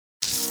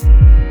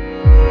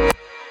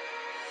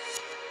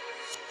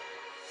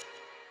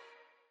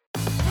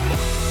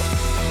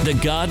The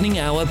Gardening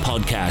Hour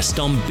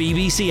podcast on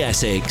BBC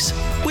Essex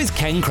with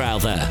Ken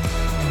Crowther.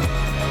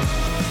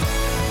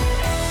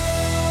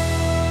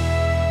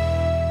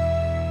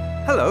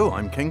 Hello,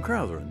 I'm Ken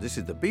Crowther and this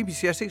is the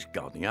BBC Essex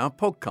Gardening Hour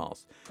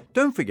podcast.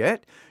 Don't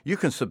forget, you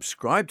can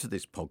subscribe to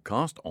this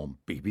podcast on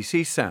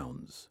BBC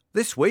Sounds.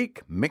 This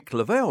week, Mick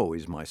Lavelle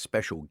is my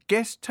special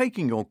guest,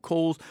 taking your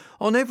calls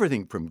on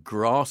everything from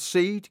grass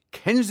seed,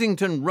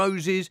 Kensington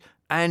roses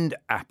and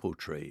apple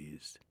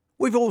trees.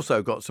 We've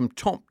also got some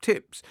top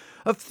tips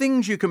of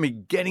things you can be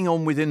getting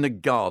on with in the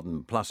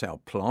garden, plus our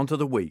plant of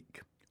the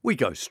week. We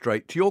go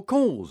straight to your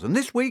calls, and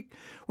this week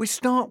we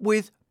start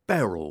with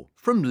Beryl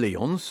from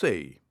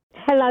Leigh-on-Sea.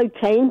 Hello,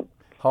 Ken.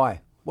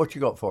 Hi, what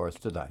you got for us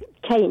today?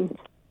 Ken,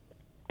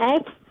 our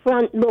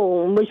front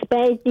lawn was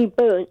badly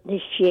burnt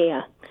this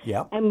year.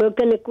 Yeah. And we're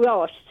going to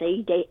grass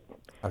seed it.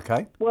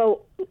 Okay.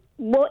 Well,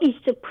 what is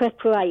the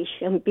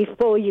preparation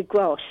before you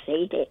grass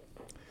seed it?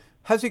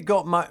 Has it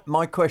got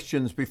my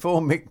questions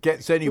before Mick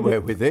gets anywhere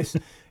with this?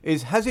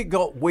 Has it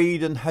got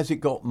weed and has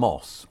it got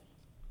moss?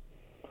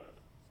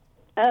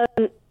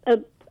 A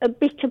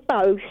bit of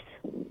both.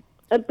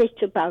 A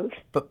bit of both.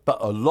 But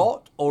a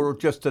lot or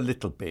just a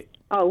little bit?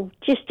 Oh,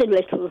 just a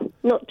little,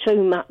 not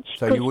too much.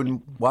 So you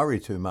wouldn't worry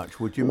too much,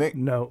 would you, Mick?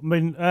 No. I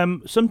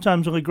mean,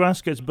 sometimes when the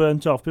grass gets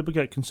burnt off, people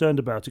get concerned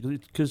about it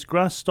because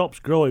grass stops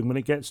growing when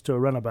it gets to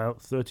around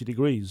about 30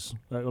 degrees.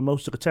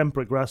 Most of the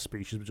temperate grass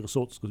species, which are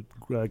sorts of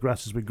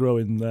grasses we grow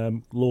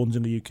in lawns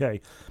in the UK,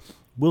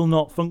 will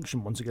not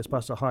function once it gets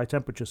past a high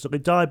temperature, so they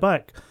die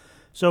back.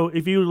 So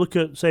if you look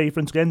at, say,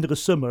 for instance, the end of the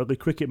summer, the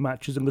cricket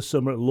matches in the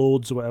summer at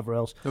Lords or whatever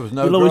else, there was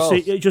no you'll grass.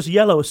 always see it's just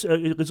yellow.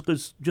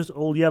 It's just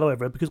all yellow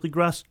everywhere because the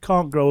grass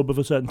can't grow above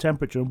a certain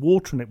temperature and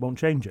watering it won't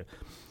change it.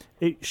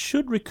 It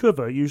should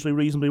recover usually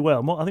reasonably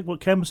well. I think what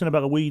Ken was saying about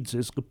the weeds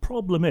is the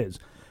problem is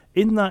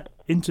in that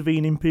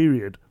intervening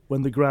period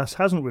when the grass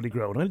hasn't really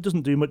grown and it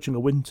doesn't do much in the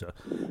winter,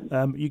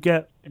 you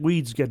get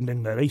weeds getting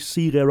in there. They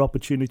see their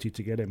opportunity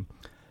to get in.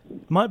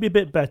 Might be a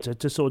bit better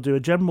to sort of do a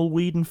general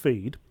weed and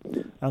feed,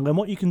 and then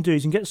what you can do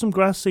is you can get some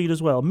grass seed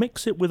as well,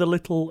 mix it with a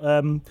little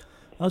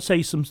I'd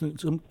say some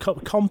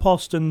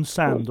compost and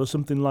sand or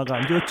something like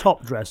that, and do a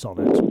top dress on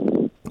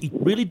it. You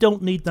really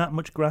don't need that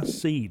much grass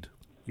seed.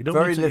 You don't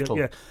Very need to, little.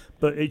 yeah,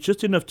 but it's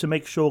just enough to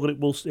make sure that it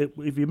will.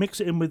 If you mix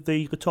it in with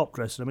the top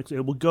dress,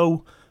 it will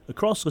go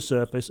across the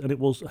surface and it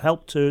will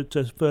help to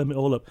firm it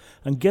all up.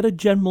 And get a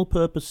general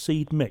purpose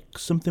seed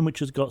mix, something which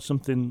has got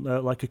something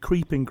like a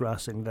creeping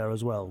grass in there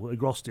as well.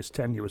 Agrostis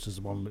tenuis is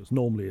the one that's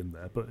normally in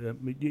there. But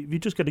if you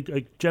just get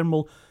a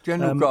general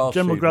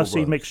grass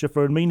seed mixture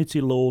for an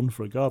amenity lawn,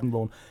 for a garden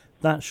lawn,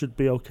 that should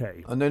be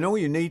okay. And then all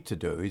you need to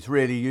do is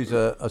really use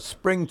a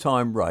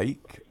springtime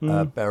rake,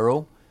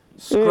 Beryl.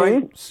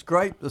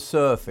 Scrape the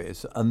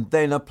surface and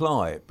then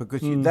apply it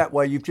because that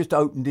way you've just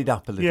opened it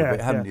up a little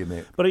bit, haven't you,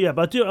 Mick? But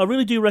I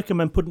really do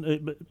recommend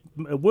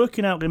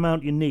working out the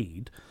amount you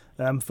need.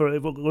 For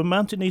the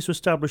amount it needs to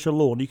establish a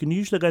lawn, you can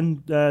usually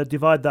then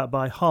divide that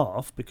by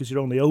half because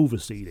you're only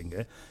overseeding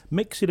it.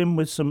 Mix it in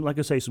with some, like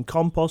I say, some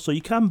compost. So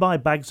you can buy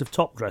bags of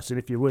top dressing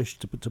if you wish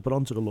to put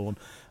onto the lawn,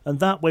 and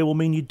that way will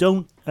mean you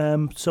don't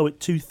sow it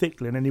too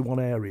thickly in any one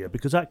area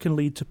because that can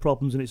lead to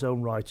problems in its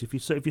own right. If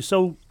you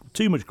sow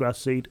too much grass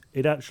seed,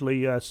 it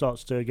actually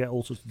starts to get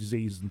all sorts of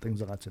diseases and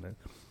things like that in it.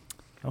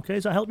 Okay,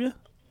 does that help you?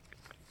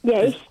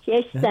 Yes,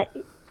 yeah. that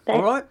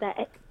All right.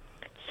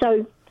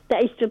 So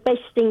that is the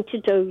best thing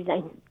to do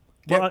then.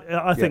 Well,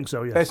 I think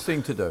so, yes. Best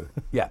thing to do.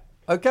 Yeah.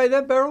 Okay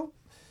then, Beryl.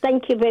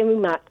 Thank you very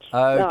much.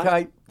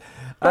 Okay.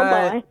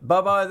 Bye-bye.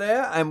 Bye-bye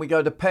there. And we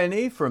go to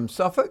Penny from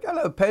Suffolk.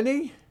 Hello,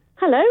 Penny.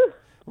 Hello.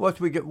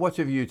 What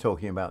are you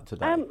talking about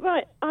today?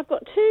 Right, I've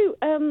got two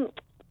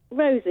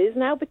roses,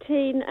 an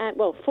Albertine,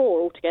 four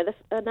altogether,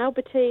 an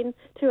Albertine,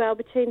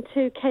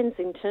 two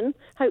Kensington,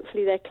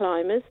 hopefully they're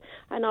climbers,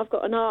 and I've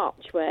got an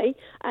archway,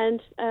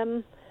 and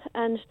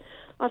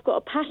I've got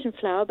a passion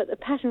flower, but the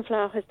passion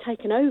flower has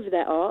taken over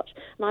that arch,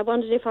 and I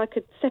wondered if I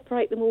could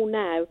separate them all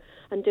now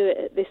and do it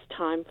at this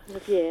time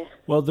of year.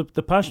 Well,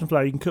 the passion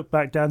flower you can cut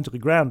back down to the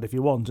ground if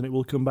you want, and it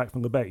will come back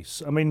from the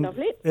base. I mean,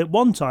 Lovely. At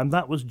one time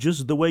that was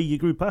just the way you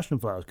grew passion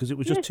flowers because it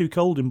was just too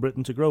cold in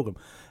Britain to grow them.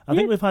 I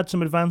think we've had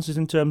some advances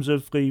in terms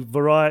of the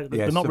variety.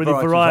 Yes, they're not the really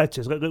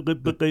varieties varieties,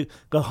 but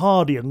the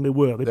hardier they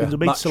were. They've been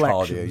made much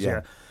selections. hardier,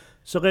 yeah.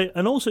 So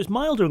and also it's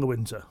milder in the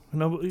winter. You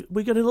know,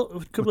 we get a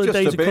couple of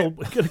days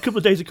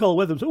of cold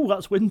weather. So,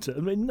 that's winter. I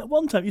mean, at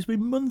one time it used to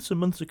be months and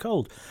months of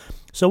cold.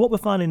 So what we're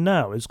finding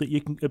now is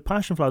that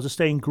passion flowers are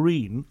staying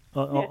green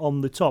on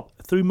the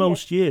top through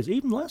most years.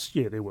 Even last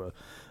year they were.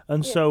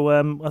 And so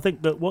I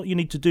think that what you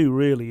need to do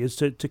really is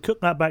to cut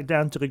that back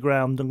down to the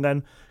ground and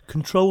then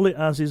control it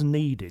as is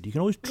needed. You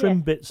can always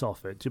trim bits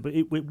off it, but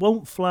it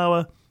won't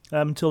flower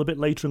until a bit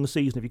later in the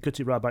season if you cut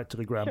it right back to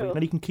the ground. Sure. But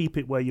then you can keep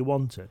it where you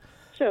want it.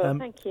 Sure,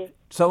 thank you.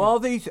 So are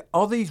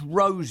these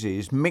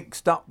roses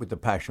mixed up with the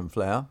passion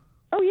flower?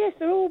 Oh yes,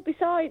 they're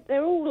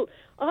all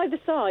either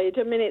side.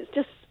 I mean, it's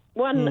just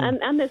one,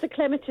 and there's a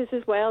clematis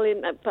as well,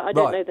 but I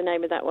don't know the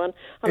name of that one.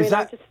 I've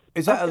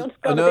just gone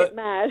a bit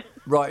mad.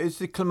 Right, is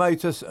the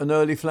clematis an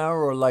early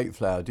flower or a late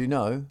flower? Do you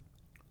know?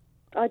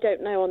 I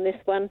don't know on this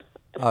one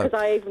because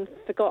I even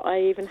forgot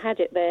I even had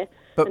it there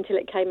until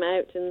it came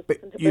out, and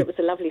it was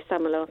a lovely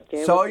summer last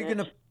year. So are you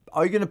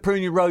going to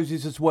prune your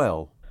roses as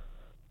well?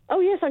 Oh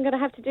yes, I'm going to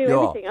have to do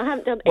everything. I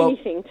haven't done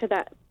anything to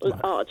that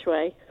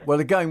archway. Well,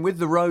 again, with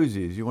the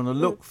roses, you want to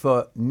look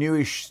for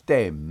newish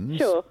stems.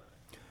 Sure.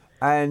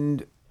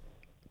 And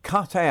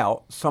cut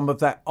out some of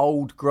that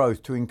old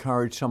growth to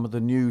encourage some of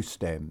the new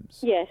stems.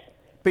 Yes.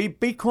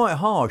 Be quite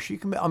harsh. You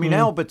can. I mean,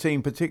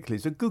 Albertine particularly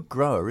is a good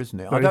grower, isn't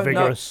it? Very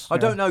vigorous. I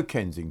don't know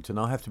Kensington.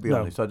 I have to be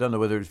honest. I don't know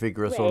whether it's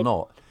vigorous or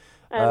not.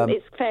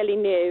 It's fairly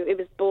new. It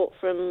was bought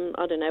from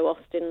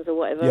Austin's or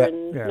whatever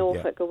in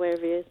Norfolk or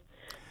wherever he is.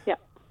 Yeah.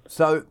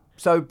 So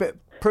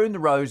prune the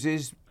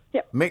roses.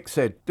 Yep. Mick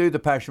said do the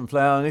passion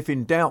flower, and if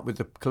in doubt with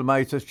the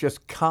clematis,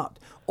 just cut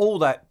all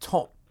that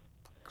top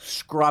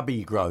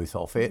scrubby growth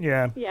off it.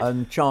 Yeah.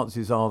 And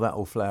chances are that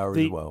will flower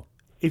as well.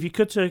 If you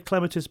cut a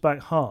clematis back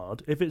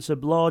hard, if it's a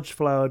large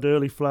flowered,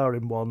 early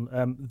flowering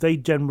one, they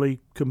generally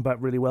come back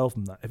really well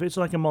from that. If it's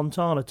like a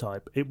Montana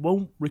type, it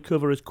won't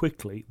recover as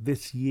quickly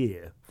this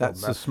year.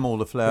 That's the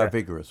smaller flower,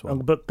 vigorous one.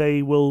 But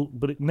they will.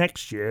 But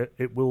next year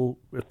it will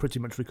have pretty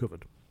much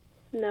recovered.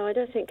 No, I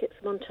don't think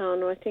it's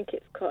Montana. I think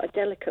it's quite a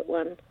delicate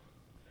one.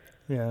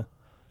 Yeah.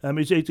 Be a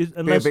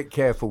bit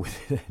careful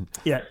with it then.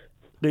 Yeah.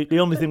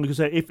 The only thing we can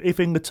say, if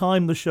in the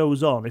time the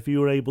show's on, if you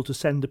were able to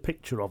send a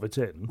picture of it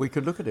in, we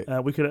could look at it.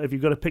 If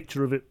you've got a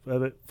picture of it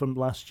from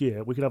last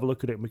year, we could have a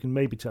look at it and we can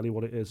maybe tell you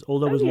what it is.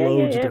 Although there's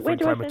loads of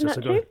different clematis.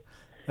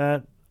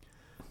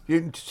 You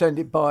can send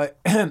it by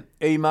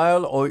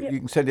email, or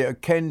you can send it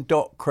at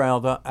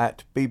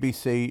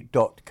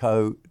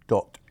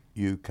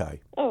ken.crowther@bbc.co.uk.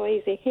 Oh,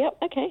 easy. Yep.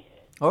 Okay.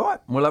 All right,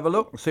 we'll have a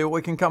look and see what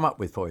we can come up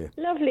with for you.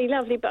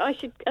 Lovely. But I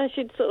should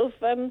sort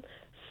of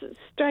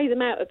stray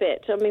them out a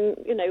bit. I mean,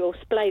 or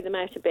splay them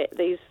out a bit,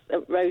 these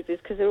roses,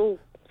 because they're all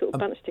sort of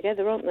bunched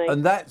together, aren't they?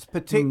 And that's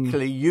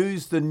particularly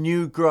use the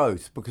new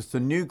growth, because the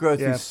new growth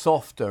is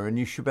softer, and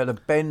you should better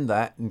bend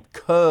that and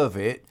curve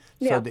it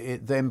so that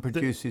it then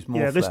produces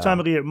more flower. This time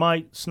of the year it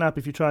might snap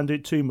if you try and do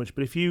it too much,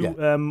 but if you,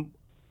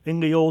 in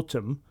the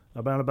autumn,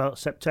 about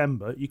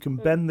September, you can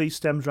bend these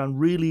stems around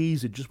really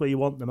easy, just where you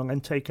want them, and then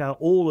take out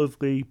all of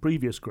the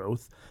previous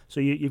growth. So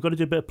you've got to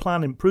do a bit of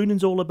planning.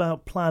 Pruning's all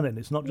about planning.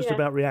 It's not just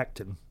about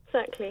reacting.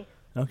 Exactly.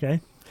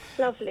 Okay.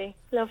 Lovely.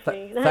 How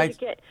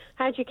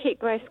do you keep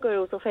grey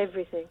squirrels off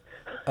everything?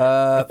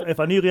 If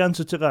I knew the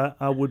answer to that,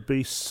 I would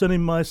be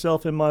sunning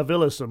myself in my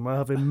villa somewhere,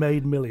 having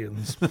made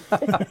millions.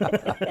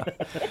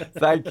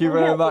 Thank you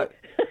very much.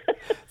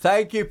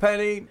 Thank you,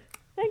 Penny.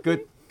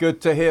 Good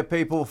to hear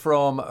people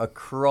from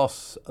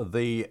across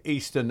the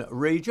eastern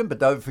region. But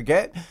don't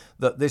forget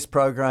that this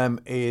programme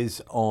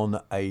is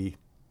on the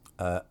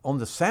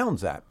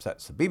Sounds app.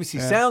 That's the BBC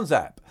Sounds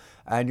app.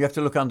 And you have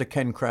to look under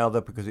Ken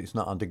Crowther because it's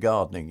not under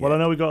gardening yet. Well, I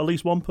know we've got at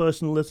least one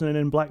person listening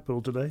in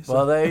Blackpool today. So.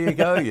 Well, there you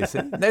go, you see.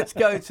 Let's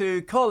go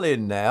to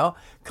Colin now.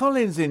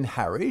 Colin's in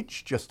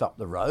Harwich, just up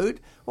the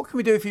road. What can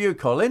we do for you,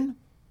 Colin?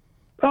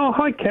 Oh,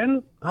 hi,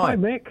 Ken. Hi,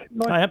 Mick.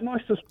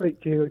 Nice to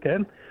speak to you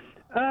again.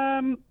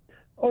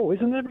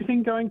 Isn't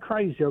everything going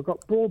crazy? I've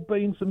got broad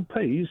beans and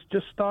peas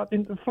just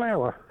starting to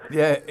flower.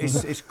 Yeah,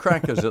 it's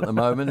crackers at the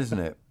moment, isn't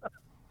it?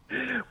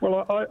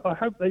 Well, I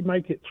hope they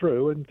make it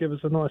through and give us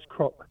a nice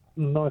crop,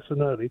 nice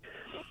and early.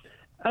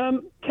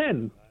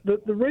 Ken, the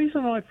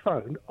reason I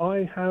phoned,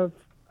 I have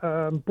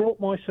brought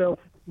myself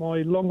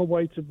my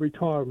long-awaited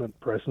retirement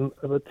present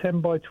of a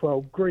 10 by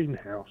 12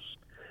 greenhouse,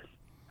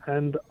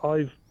 and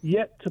I've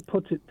yet to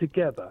put it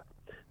together.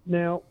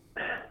 Now,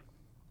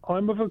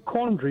 I'm of a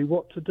quandary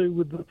what to do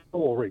with the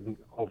flooring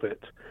of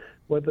it,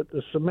 whether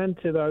to cement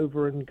it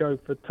over and go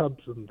for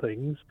tubs and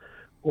things,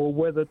 or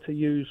whether to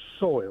use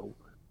soil,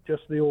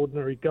 just the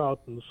ordinary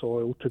garden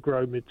soil, to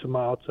grow me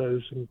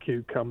tomatoes and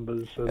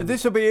cucumbers. And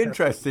this will be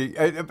interesting.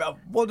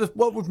 What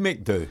would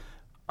Mick do?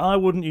 I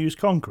wouldn't use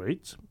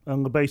concrete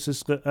on the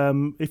basis that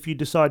if you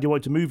decide you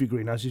want to move your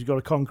greenhouse, you've got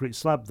a concrete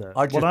slab there.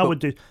 I would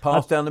do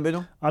path down the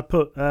middle. I'd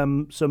put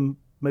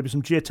maybe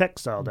some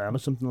geotextile down or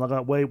something like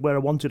that, where I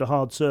wanted a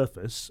hard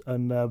surface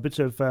and a bit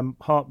of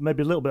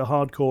maybe a little bit of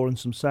hardcore and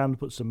some sand.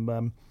 Put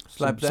some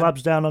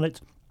slabs down on it,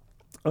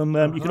 and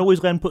you can always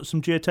then put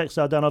some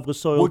geotextile down over the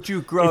soil. Would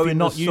you grow in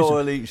the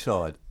soil each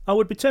side? I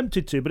would be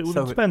tempted to, but it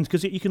would depend,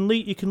 because you can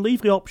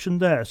leave the option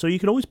there, so you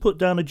can always put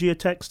down a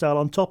geotextile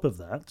on top of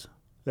that.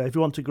 If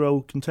you want to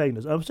grow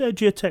containers, I would say a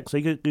geotextile,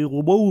 you get the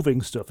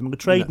woving stuff, and the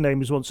trade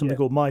name is something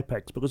called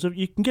Mypex, because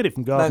you can get it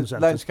from garden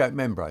centres. Landscape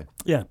membrane.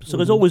 Yeah, so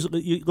there's always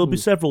there'll be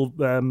several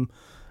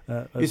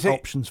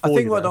options for you. I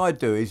think what I'd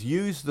do is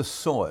use the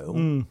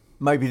soil,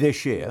 maybe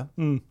this year,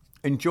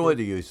 enjoy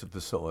the use of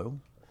the soil,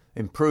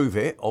 improve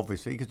it,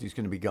 obviously, because it's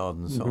going to be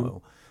garden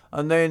soil,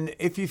 and then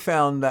if you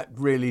found that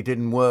really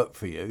didn't work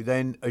for you,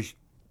 then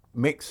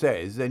Mick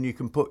says, then you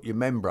can put your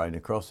membrane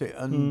across it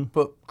and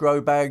put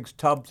grow bags,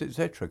 tubs,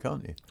 etc.,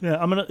 can't you?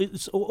 Yeah, I mean,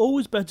 it's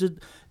always better.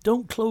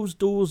 Don't close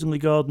doors in the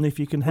garden if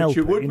you can help Which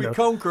you it. would with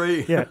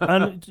concrete. Yeah,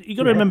 and you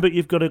got to remember,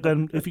 you've got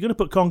to if you're going to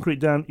put concrete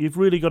down, you've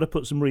really got to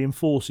put some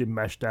reinforcing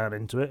mesh down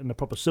into it and a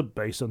proper sub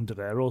base under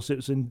there, or else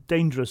it's in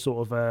dangerous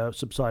sort of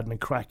subsiding and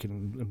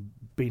cracking and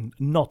being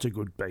not a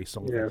good base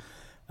on it.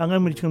 And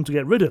then when you come to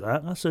get rid of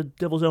that, that's a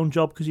devil's own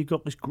job because you've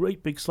got this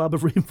great big slab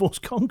of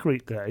reinforced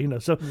concrete there,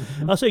 So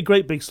I say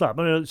great big slab.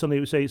 I mean, it's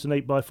only say it's an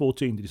 8x14.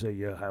 Did you say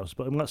your house?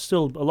 But I mean, that's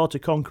still a lot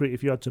of concrete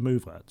if you had to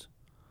move that.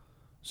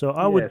 So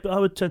I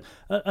would tend,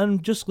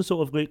 and just the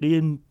sort of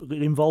the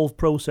involved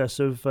process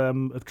of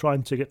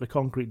trying to get the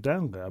concrete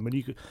down there. I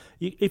mean,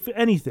 if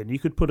anything, you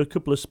could put a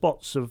couple of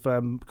spots of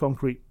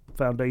concrete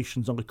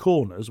foundations on the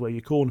corners where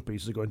your corner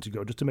pieces are going to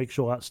go, just to make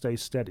sure that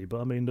stays steady.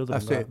 But I mean, other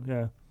than that,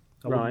 yeah.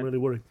 I wouldn't really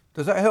worry.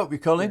 Does that help you,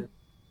 Colin?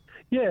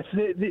 Yes.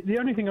 The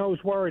only thing I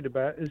was worried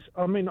about is,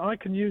 I mean, I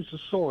can use the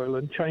soil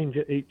and change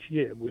it each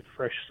year with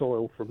fresh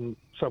soil from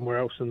somewhere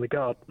else in the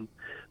garden.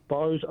 But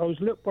I was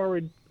a little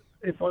worried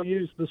if I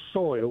used the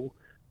soil,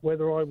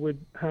 whether I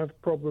would have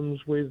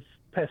problems with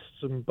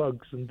pests and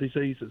bugs and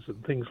diseases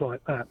and things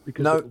like that.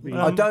 Because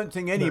I don't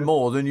think any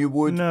more than you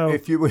would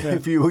if you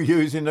were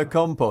using a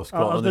compost.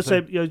 I was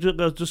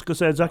just going to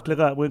say exactly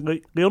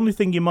that. The only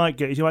thing you might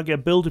get is a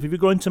build-up. If you're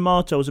growing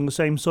tomatoes in the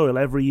same soil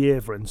every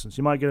year, for instance,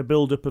 you might get a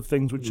build-up of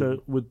things which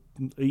would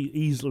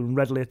easily and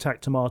readily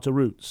attack tomato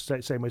roots,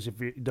 same as if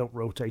you don't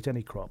rotate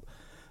any crop.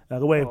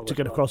 The way to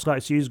get across that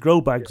is to use grow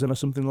bags or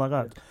something like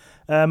that.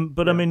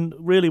 But I mean,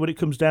 really, when it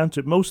comes down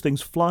to it, most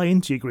things fly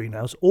into your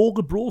greenhouse or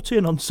are brought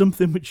in on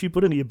something which you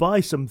put in. You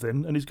buy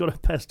something and it's got a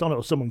pest on it,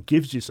 or someone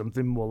gives you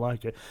something more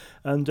like it,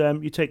 and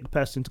you take the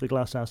pest into the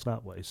glass house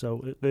that way.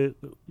 So the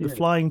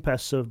flying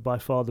pests are by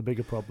far the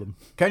bigger problem.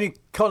 Can you,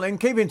 Colin,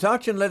 keep in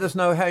touch and let us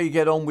know how you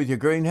get on with your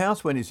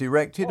greenhouse when it's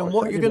erected and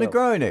what you're going to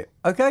grow in it,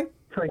 okay?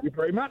 Thank you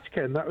very much,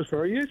 Ken. That was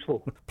very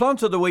useful.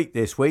 Plant of the week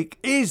this week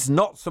is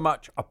not so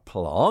much a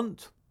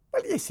plant.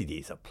 Well, yes, it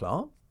is a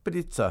plant, but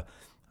it's a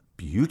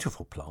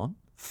beautiful plant,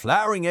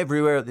 flowering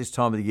everywhere at this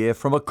time of the year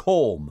from a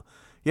corm.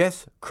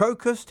 Yes,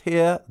 crocus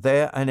here,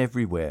 there and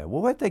everywhere.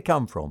 Well, where'd they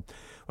come from?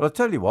 Well, I'll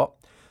tell you what,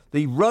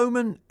 the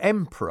Roman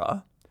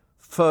emperor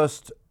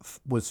first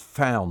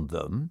found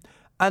them,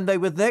 and they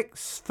were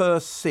next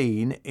first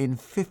seen in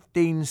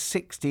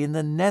 1560 in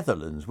the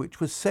Netherlands, which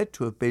was said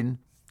to have been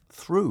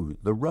through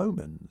the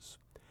Romans.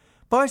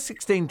 By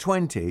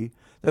 1620,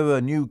 there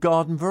were new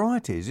garden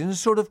varieties in a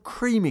sort of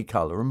creamy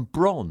colour and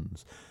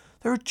bronze.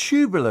 They're a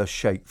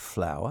tubular-shaped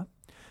flower,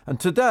 and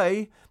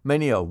today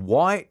many are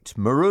white,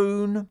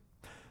 maroon,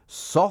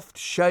 soft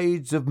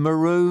shades of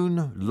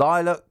maroon,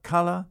 lilac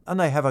colour, and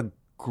they have a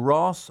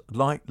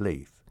grass-like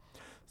leaf.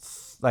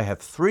 They have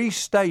 3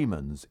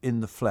 stamens in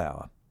the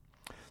flower.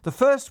 The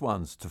first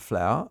ones to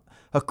flower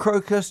are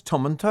Crocus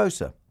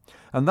tomentosa,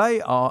 and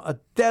they are a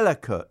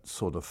delicate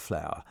sort of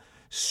flower,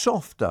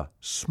 softer,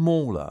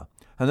 smaller.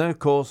 And then, of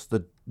course,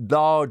 the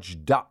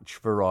large Dutch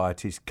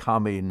varieties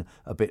come in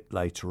a bit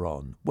later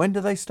on. When do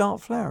they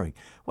start flowering?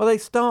 Well, they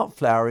start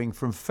flowering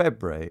from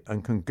February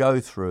and can go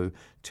through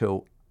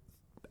till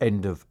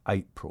end of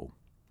April.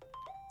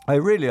 They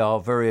really are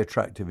very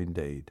attractive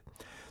indeed.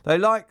 They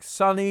like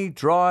sunny,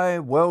 dry,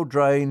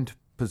 well-drained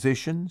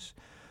positions.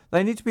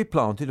 They need to be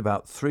planted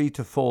about 3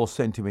 to 4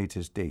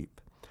 centimetres deep.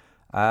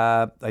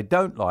 They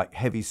don't like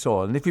heavy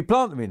soil. And if you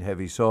plant them in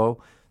heavy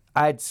soil,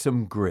 add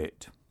some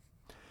grit.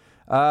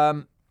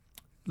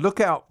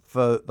 Look out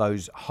for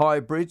those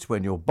hybrids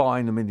when you're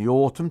buying them in the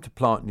autumn to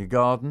plant in your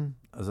garden.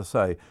 As I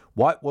say,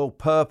 Whitewell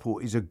Purple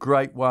is a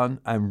great one,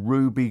 and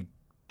Ruby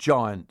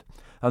Giant.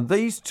 And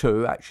these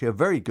two actually are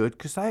very good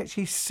because they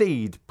actually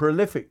seed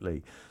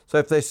prolifically. So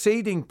if they're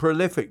seeding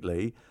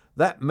prolifically,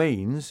 that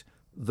means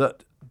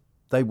that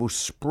they will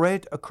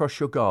spread across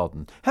your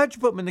garden. How do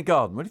you put them in the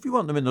garden? Well, if you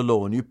want them in the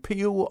lawn, you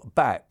peel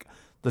back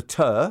the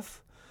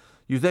turf.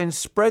 You then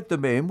spread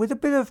them in with a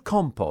bit of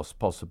compost,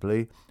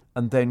 possibly,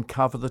 and then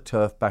cover the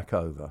turf back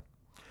over.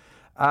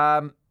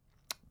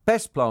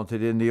 Best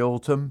planted in the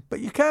autumn, but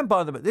you can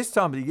buy them at this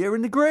time of the year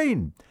in the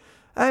green.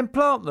 And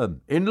plant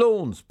them in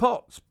lawns,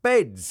 pots,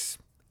 beds,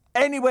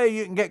 anywhere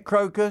you can get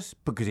crocus,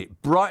 because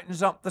it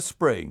brightens up the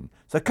spring.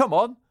 So come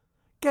on,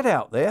 get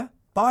out there,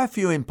 buy a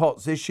few in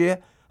pots this year,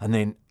 and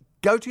then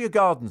go to your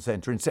garden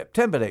centre in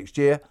September next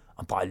year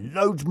and buy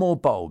loads more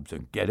bulbs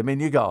and get them in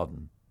your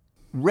garden.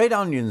 Red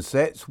onion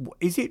sets,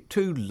 is it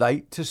too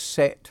late to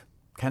set?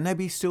 Can they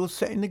be still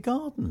set in the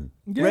garden?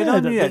 Yeah, red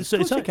onion, it's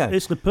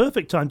the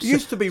perfect time to set. It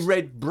used to be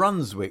Red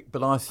Brunswick,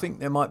 but I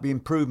think there might be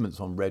improvements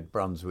on Red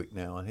Brunswick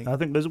now, I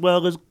think. There's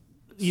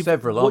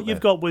several, what you've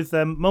got with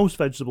most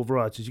vegetable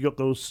varieties, you've got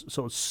those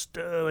sort of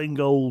sterling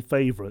old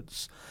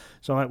favourites.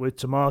 So like with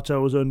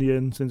tomatoes,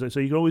 onions, things like so,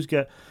 you can always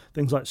get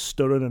things like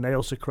Sturron and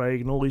Ailsa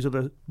Craig and all these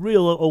other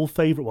real old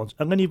favourite ones.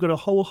 And then you've got a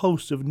whole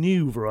host of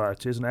new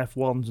varieties and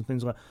F1s and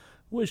things like that,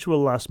 which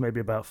will last maybe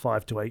about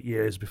 5 to 8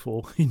 years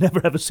before you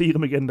never ever see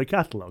them again in the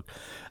catalogue.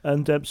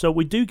 And so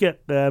we do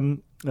get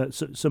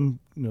some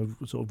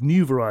sort of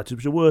new varieties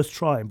which are worth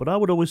trying, but I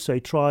would always say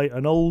try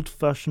an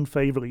old-fashioned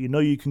favourite that you know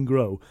you can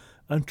grow,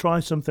 and try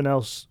something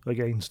else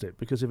against it,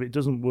 because if it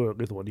doesn't work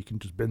with one, you can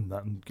just bin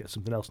that and get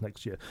something else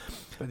next year.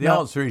 But the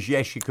answer is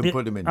yes, you can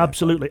put them in there.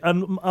 Absolutely.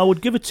 And I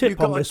would give a tip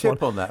on this one. You've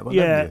got a tip on that one,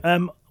 yeah.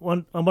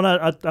 When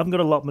I haven't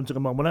got allotment at the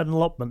moment. When I had an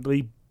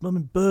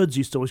allotment, birds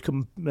used to always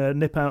come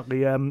nip out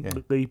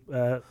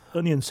the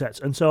onion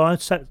sets, and so I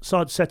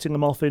started setting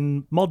them off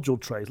in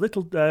module trays,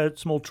 little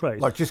small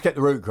trays. Like just get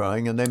the root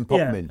growing and then pop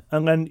them in.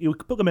 And then you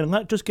put them in, and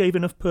that just gave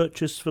enough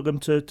purchase for them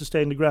to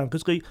stay in the ground,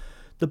 because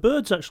the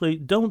birds actually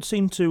don't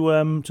seem to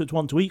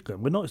want to eat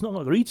them. It's not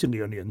like they're eating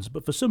the onions,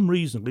 but for some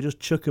reason they just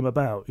chuck them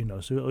about,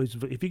 So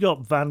if you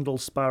got vandal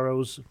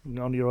sparrows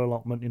on your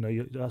allotment,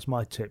 that's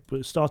my tip.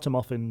 But start them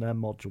off in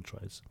module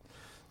trays.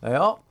 They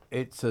are.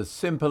 It's as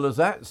simple as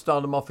that.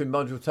 Start them off in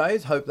module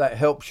trays. Hope that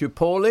helps you,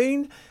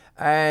 Pauline.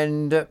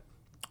 And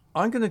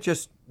I'm going to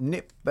just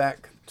nip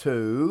back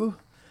to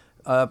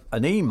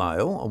an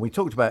email, and we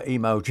talked about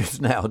email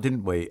just now,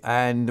 didn't we?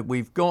 And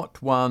we've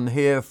got one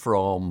here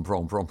from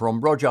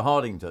Roger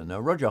Hardington.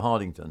 Now, Roger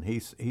Hardington,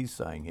 he's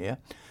saying here,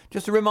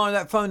 just a reminder,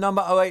 that phone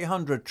number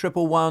 0800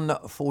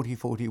 111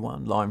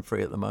 4041, line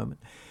free at the moment.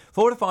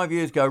 4 to 5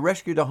 years ago,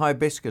 rescued a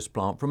hibiscus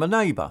plant from a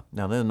neighbour.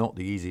 Now, they're not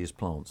the easiest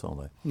plants, are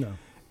they? No.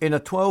 In a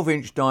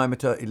 12-inch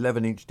diameter,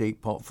 11-inch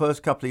deep pot.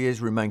 First couple of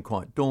years remained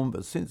quite dormant,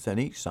 but since then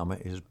each summer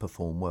it has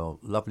performed well.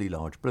 Lovely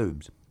large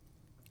blooms.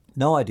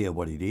 No idea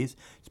what it is.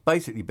 It's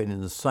basically been in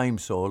the same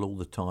soil all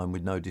the time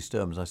with no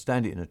disturbance. I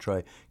stand it in a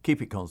tray,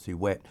 keep it constantly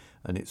wet,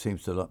 and it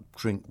seems to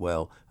drink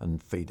well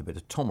and feed a bit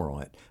of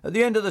Tomerite. At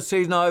the end of the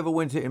season, I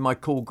overwinter it in my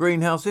cool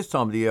greenhouse. This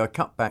time of the year, I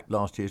cut back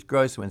last year's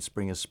growth. When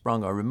spring has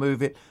sprung, I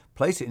remove it,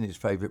 place it in its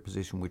favourite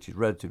position, which is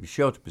relatively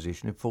sheltered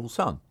position in full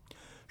sun.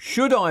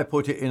 Should I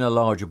put it in a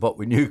larger pot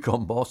with new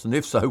compost, and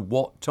if so,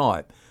 what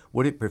type?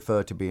 Would it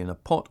prefer to be in a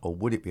pot, or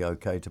would it be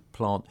okay to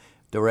plant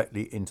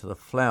directly into the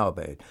flower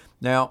bed?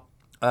 Now,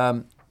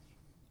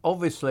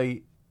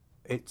 obviously,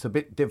 it's a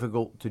bit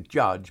difficult to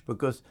judge,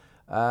 because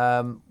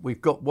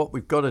we've got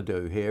to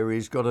do here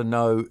is got to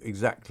know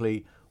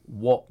exactly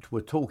what we're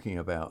talking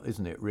about,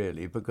 isn't it?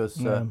 Really,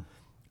 because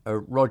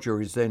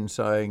Roger is then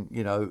saying,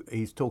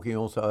 he's talking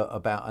also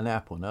about an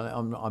apple. Now,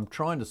 I'm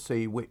trying to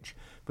see which,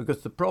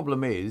 because the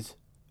problem is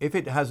if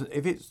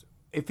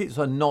it's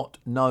a not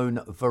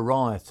known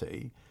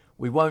variety,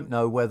 we won't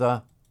know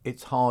whether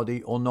it's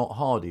hardy or not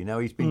hardy. Now,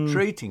 he's been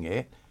treating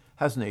it,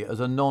 hasn't he, as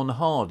a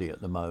non-hardy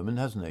at the moment,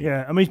 hasn't he?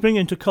 Yeah, he's bringing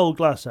it into cold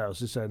glass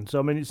houses then.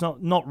 So, it's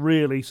not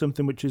really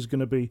something which is going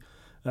to be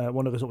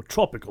one of the sort of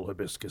tropical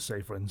hibiscus,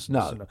 say, for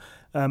instance.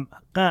 No.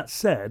 That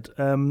said,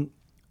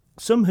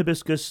 some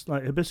hibiscus,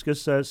 like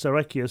Hibiscus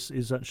serraceus,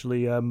 is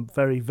actually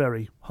very,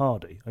 very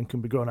hardy and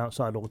can be grown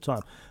outside all the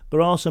time.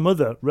 There are some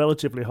other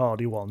relatively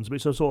hardy ones, but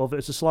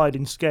it's a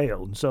sliding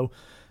scale. And so...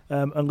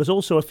 and there's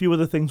also a few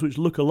other things which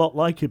look a lot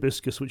like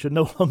hibiscus, which are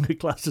no longer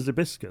classed as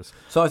hibiscus.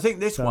 So I think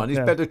this one is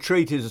better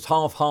treated as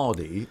half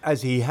hardy,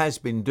 as he has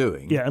been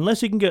doing. Yeah,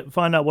 unless you can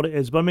find out what it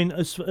is. But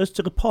as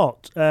to the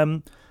pot,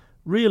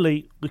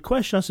 really the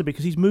question has to be,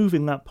 because he's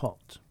moving that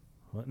pot.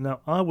 Now,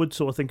 I would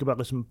sort of think about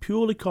this from a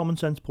purely common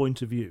sense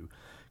point of view,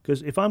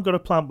 because if I've got a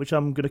plant which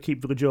I'm going to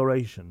keep for the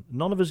duration,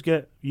 none of us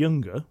get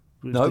younger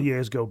as the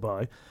years go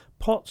by.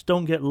 Pots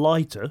don't get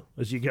lighter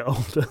as you get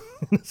older.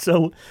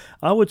 So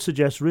I would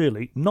suggest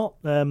really not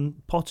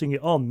potting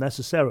it on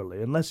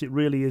necessarily, unless it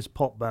really is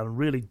pot bound,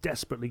 really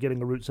desperately getting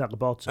the roots out the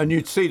bottom. And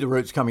you'd see the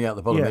roots coming out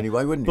the bottom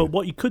anyway, wouldn't you? But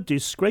what you could do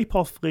is scrape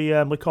off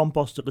the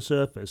compost at the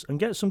surface and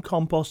get some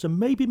compost and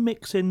maybe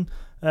mix in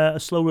a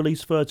slow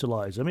release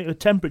fertiliser. A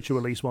temperature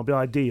release won't be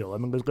ideal.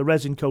 The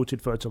resin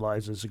coated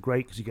fertilisers are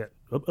great because you get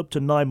up to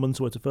 9 months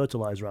worth of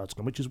fertiliser out of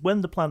them, which is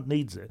when the plant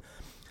needs it.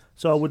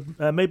 So I would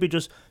maybe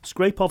just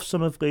scrape off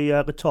some of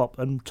the top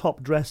and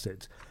top dress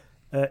it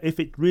if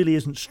it really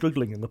isn't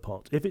struggling in the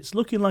pot. If it's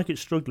looking like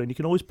it's struggling, you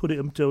can always put it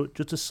into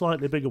just a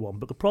slightly bigger one.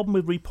 But the problem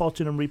with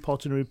repotting, in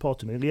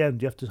the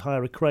end, you have to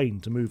hire a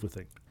crane to move the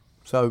thing.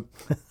 So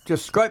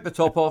just scrape the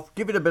top off,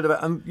 give it a bit of it,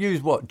 and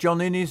use what?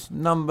 John Innes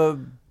number...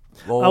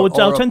 I'll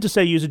tend to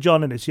say use a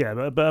John Innes,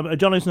 but a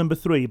John Innes number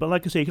 3. But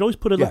like I say, you can always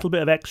put a little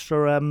bit of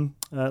extra,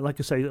 like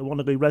I say, one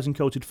of the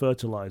resin-coated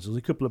fertilisers,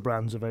 a couple of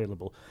brands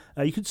available.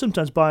 You could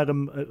sometimes buy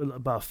them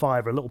about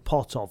 £5, a little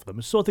pot of them.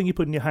 It's the sort of thing you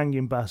put in your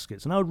hanging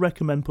baskets, and I would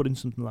recommend putting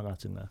something like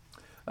that in there.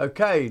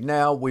 Okay,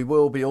 now we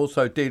will be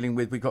also dealing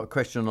with, we've got a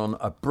question on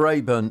a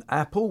Braeburn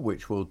apple,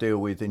 which we'll deal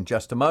with in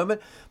just a moment.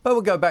 But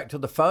we'll go back to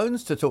the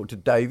phones to talk to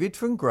David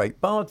from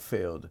Great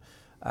Bardfield.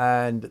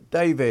 And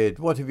David,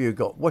 what have you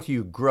got? What are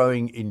you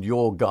growing in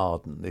your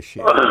garden this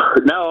year?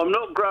 No, I'm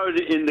not growing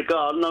it in the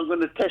garden. I'm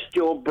going to test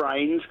your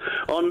brains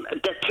on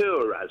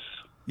daturas.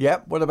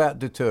 Yep, what about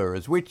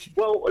daturas?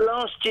 Well,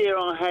 last year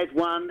I had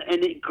one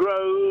and it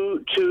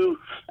grew to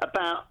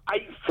about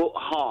 8 foot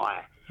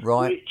high.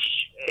 Right.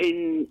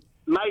 Which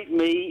made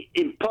me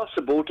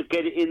impossible to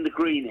get it in the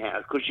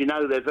greenhouse because,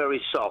 they're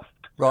very soft.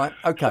 Right,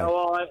 okay.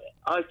 So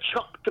I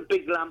chopped a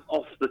big lump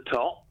off the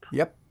top.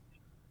 Yep.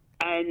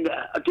 And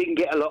I didn't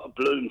get a lot of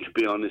bloom, to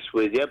be honest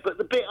with you. But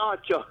the bit I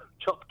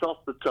chopped off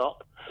the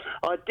top,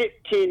 I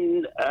dipped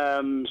in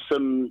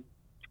some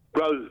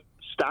grow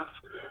stuff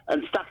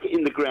and stuck it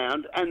in the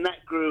ground, and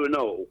that grew and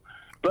all.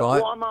 But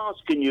Right. what I'm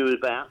asking you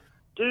about,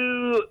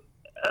 do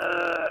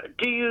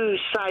you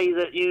say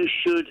that you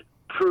should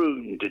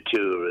prune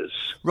daturas?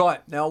 Right,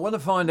 now I want to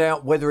find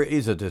out whether it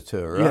is a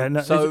datura. Yeah,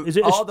 no, so is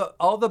it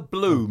are the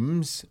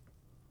blooms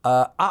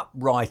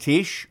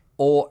upright-ish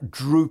or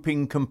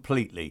drooping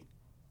completely?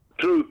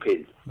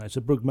 Drooping. No, it's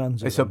a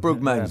Brugmansia. It's a one.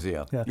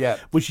 Brugmansia, yeah.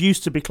 Which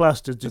used to be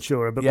classed as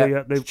Datura, but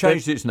Yeah, they've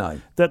changed its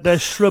name. They're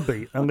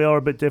shrubby, and they are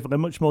a bit different. They're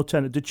much more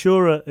tender.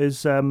 Datura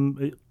is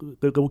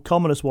the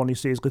commonest one you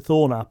see is the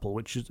thorn apple,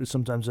 which is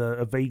sometimes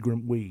a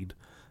vagrant weed.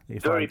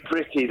 Very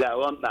pretty,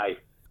 though, aren't they?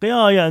 They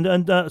are, yeah,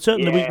 and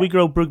certainly Yeah. we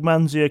grow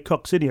Brugmansia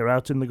coccinea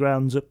out in the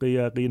grounds at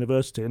the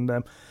university, and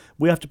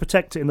we have to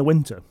protect it in the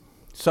winter.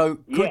 So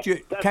That's what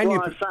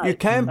I say. you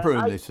can prune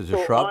I this as a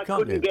thought shrub, I can't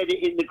you? couldn't get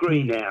it in the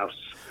greenhouse,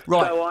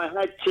 Right. so I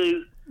had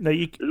to No,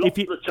 lop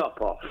the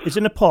top off. it's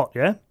in a pot,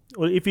 yeah.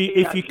 Well, if you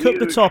Yeah, cut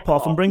the huge top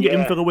off and pot, bring it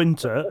in yeah. for the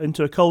winter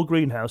into a cold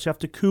greenhouse, you have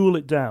to cool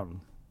it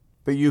down.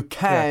 But you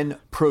can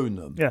prune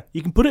them. Yeah,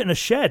 you can put it in a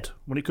shed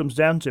when it comes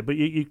down to it, but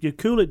you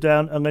cool it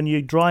down and then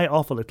you dry it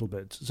off a little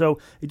bit. So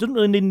it doesn't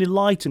really need any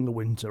light in the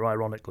winter,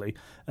 ironically,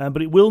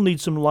 but it will need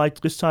some light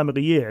this time of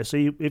the year. So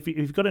if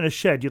you've got it in a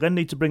shed, you then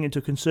need to bring it into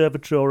a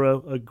conservatory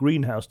or a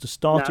greenhouse to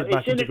start No, it back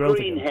it's in into a growth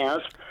again.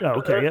 greenhouse. Oh,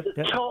 okay, but yeah, at the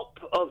yeah. top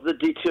of the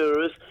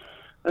daturas,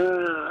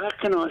 how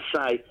can I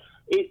say?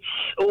 It's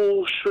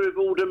all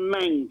shriveled and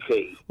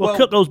manky. Well,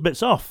 cut those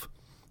bits off.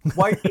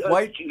 Wait.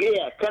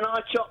 Yeah, can I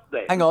chop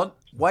them? Hang on.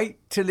 Wait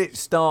till it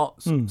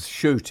starts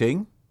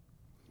shooting,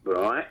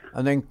 Right.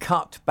 and then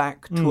cut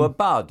back to a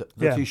bud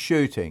that is Yeah.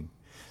 shooting.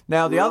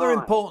 Now, the other Right.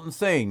 important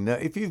thing,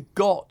 that if you've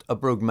got a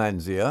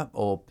Brugmansia,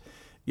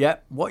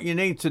 what you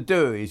need to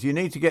do is you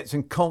need to get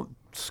some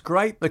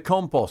scrape the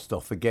compost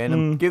off again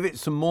and give it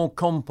some more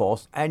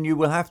compost, and you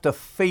will have to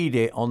feed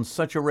it on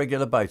such a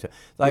regular basis.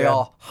 They Yeah.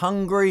 are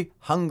hungry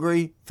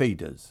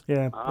feeders.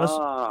 Yeah,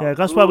 Ah,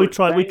 that's why we good,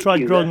 tried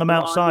thank you. growing them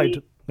That's what I outside.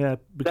 need- Yeah,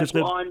 because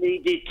That's what I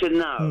needed to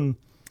know.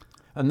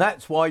 And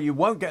that's why you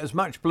won't get as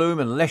much bloom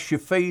unless you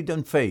feed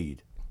and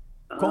feed.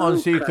 Quite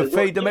honestly, you Okay, could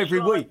feed them just every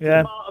like week.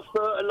 Yeah. tomato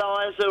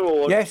fertiliser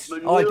or Yes,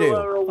 manure ideal.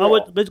 or Oh,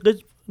 what?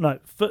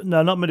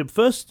 no, not minute.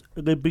 First,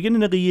 at the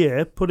beginning of the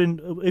year, put in,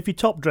 if you're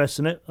top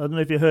dressing it, I don't know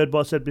if you heard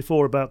what I said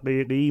before about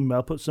the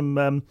email, put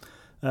some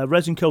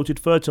resin coated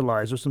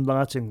fertiliser, some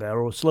that in there,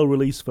 or slow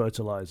release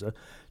fertiliser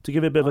to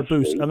give it a bit of a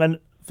boost. And then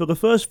for the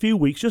first few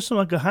weeks, just some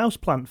like a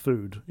houseplant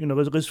food. You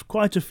know, there's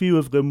quite a few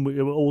of them,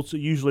 also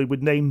usually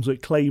with names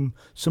that claim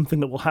something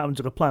that will happen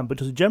to the plant, but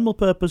just a general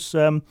purpose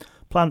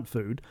plant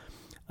food.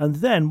 And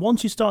then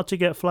once you start to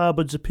get flower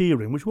buds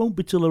appearing, which won't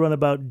be till around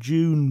about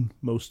June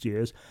most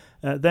years,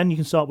 then you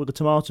can start with the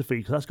tomato feed,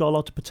 because that's got a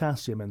lot of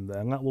potassium in there,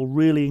 and that will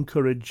really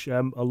encourage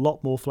a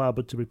lot more flower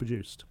bud to be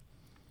produced.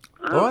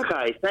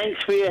 Okay,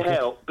 thanks for your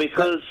help,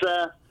 because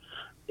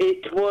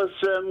it was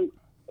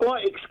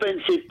quite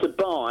expensive to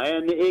buy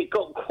and it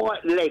got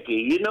quite leggy.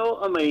 You know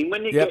what I mean?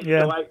 When it gets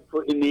Yeah. to 8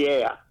 foot in the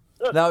air.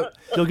 No,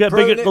 They'll get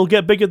prune bigger. it. They'll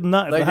get bigger than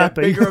that if They they're get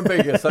happy. bigger and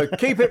bigger. So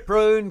keep it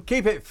pruned,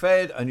 keep it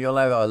fed, and you'll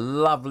have a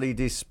lovely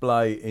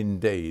display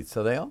indeed.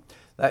 So there.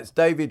 That's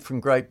David from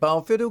Great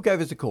Barfield, who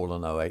gave us a call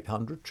on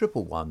 0800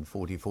 111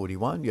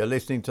 4041. You're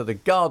listening to the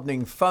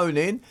Gardening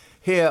Phone-In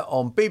here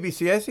on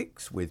BBC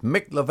Essex with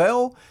Mick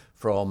Lavelle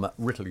from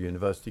Writtle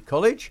University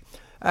College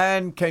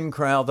and Ken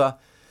Crowther.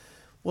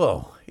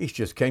 Well, he's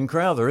just Ken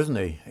Crowther, isn't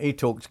he? He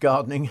talks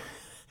gardening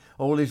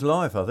all his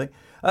life, I think.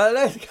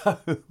 Let's go.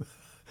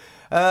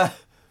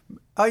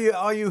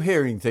 Are you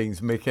hearing things,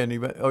 Mick?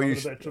 Anyway,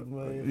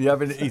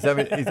 he's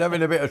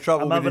having a bit of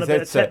trouble I'm with having his a bit of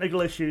headset.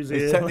 technical issues here.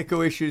 There's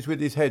technical issues with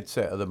his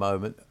headset at the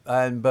moment,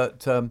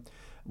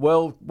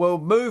 we'll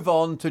move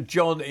on to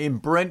John in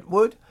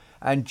Brentwood.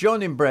 And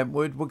John in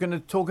Brentwood, we're going to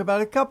talk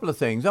about a couple of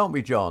things, aren't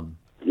we, John?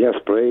 Yes,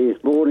 please.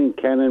 Morning,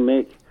 Ken and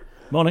Mick.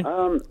 Morning.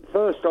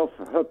 First off,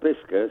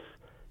 hibiscus.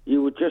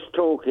 You were just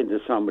talking to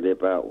somebody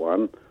about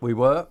one, We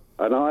were.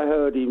 and I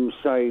heard him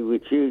say,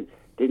 which you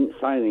didn't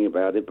say anything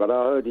about it, but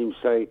I heard him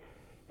say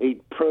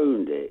he'd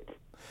pruned it.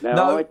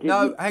 Now, I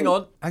didn't hang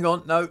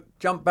on. No,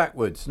 jump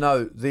backwards.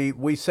 No,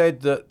 we said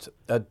that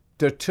a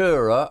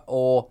Datura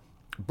or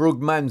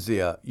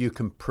Brugmansia you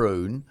can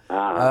prune.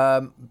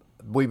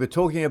 We were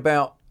talking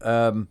about.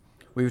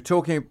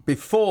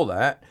 Before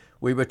that.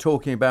 We were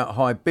talking about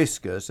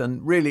hibiscus,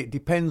 and really it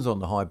depends on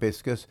the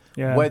hibiscus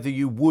whether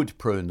you would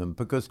prune them,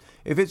 because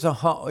if it's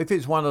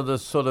one of the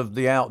sort of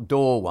the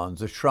outdoor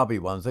ones, the shrubby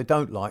ones, they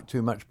don't like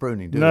too much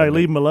pruning, do they? No,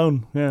 leave them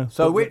alone. Yeah.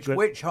 So But-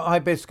 which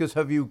hibiscus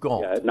have you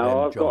got? Yeah,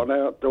 no, I've got an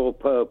outdoor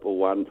purple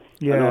one,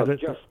 Yeah, and I've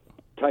that- just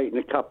taken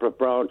a couple of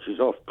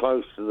branches off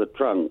close to the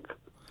trunk.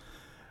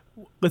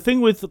 The thing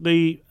with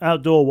the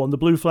outdoor one, the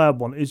blue flowered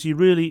one, is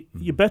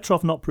you're better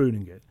off not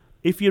pruning it,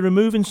 if you're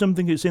removing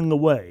something that's in the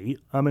way,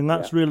 I mean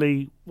that's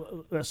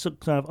that's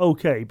kind of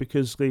okay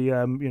because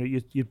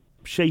the you're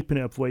shaping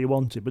it up where you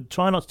want it, but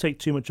try not to take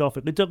too much off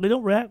it. They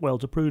don't react well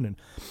to pruning.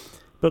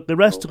 But the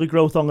rest of the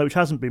growth on there, which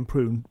hasn't been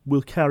pruned,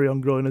 will carry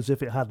on growing as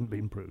if it hadn't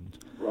been pruned.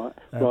 Right,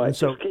 right.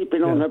 So, just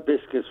keeping on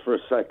hibiscus for a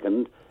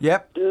second.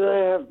 Yep. Do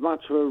they have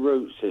much of a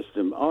root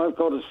system? I've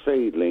got a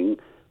seedling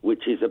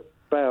which is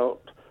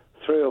about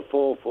 3 or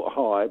 4 foot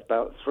high,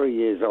 about 3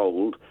 years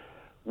old.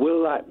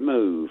 Will that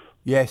move?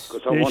 Yes.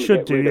 It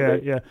should do,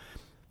 yeah.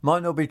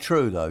 Might not be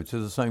true, though, to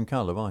the same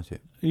colour, might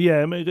it?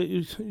 Yeah, I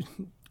mean,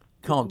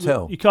 can't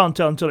tell. You can't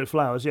tell until it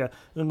flowers, yeah.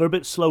 And they're a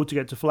bit slow to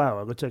get to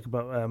flower. They take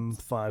about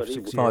 5, 6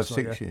 years. 5,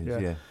 6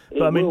 years, yeah.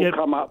 But I mean,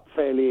 come up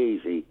fairly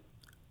easy.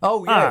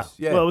 Oh, yes,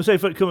 yeah. Well, we'll say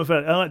if it comes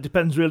fairly. It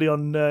depends really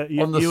on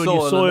you and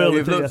your soil. And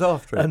you've looked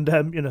after it. And,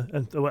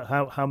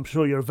 how I'm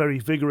sure you're very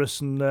vigorous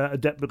and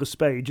adept with a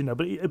spade,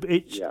 but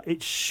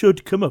it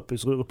should come up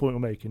is the point we're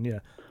making, yeah.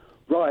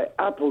 Right,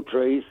 apple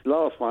trees,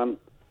 last one.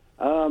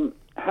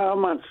 How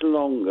much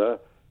longer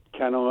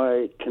can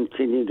I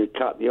continue to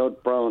cut the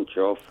odd branch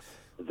off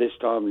this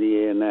time of the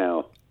year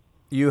now?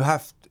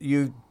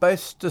 You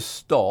best to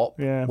stop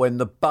when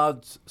the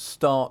buds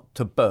start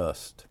to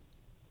burst.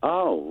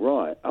 Oh,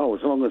 right. Oh,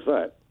 as long as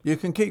that. You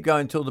can keep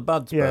going until the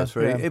buds burst,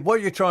 really.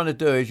 What you're trying to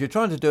do is you're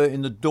trying to do it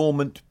in the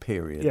dormant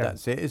period. Yeah.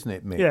 That's it, isn't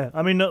it, Mick? Yeah,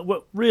 I mean,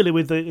 really,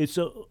 with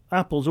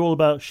apples are all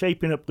about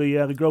shaping up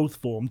the growth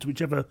form to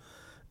whichever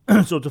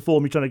sort of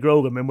form you're trying to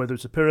grow them in, whether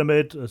it's a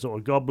pyramid, a sort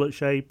of goblet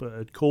shape,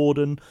 a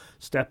cordon,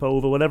 step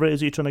over, whatever it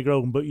is you're trying to grow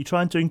them. But you're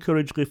trying to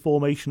encourage the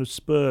formation of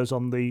spurs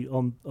on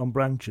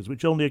branches,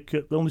 which only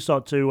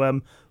start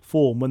to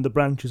form when the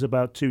branch is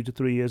about 2 to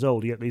 3 years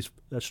old. You get these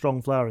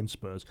strong flowering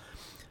spurs.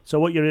 So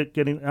what you're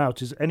getting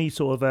out is any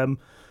sort of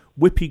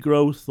whippy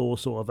growth or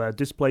sort of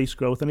displaced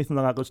growth, anything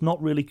like that that's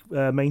not really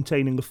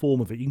maintaining the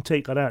form of it. You can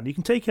take that out. And you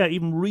can take out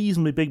even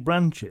reasonably big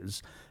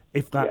branches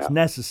if that's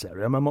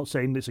necessary. I'm not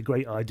saying it's a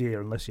great idea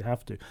unless you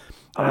have to.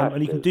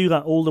 And you can do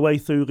that all the way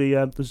through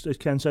as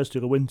Ken says,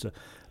 through the winter.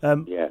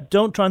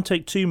 Don't try and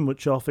take too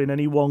much off in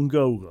any one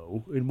go,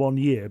 though, in 1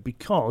 year,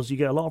 because you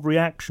get a lot of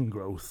reaction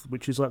growth,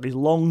 which is like these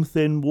long,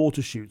 thin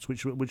water shoots,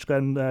 which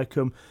then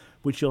come,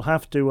 which you'll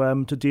have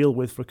to deal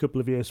with for a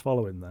couple of years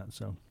following that.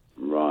 So.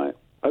 Right.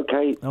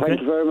 Okay. Thank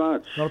you very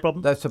much. Not a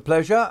problem. That's a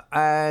pleasure.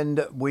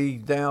 And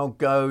we now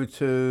go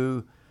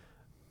to...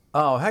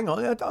 Oh, hang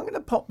on. I'm going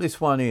to pop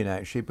this one in,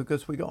 actually,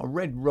 because we got a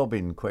Red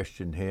Robin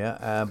question here.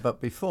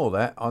 But before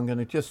that, I'm going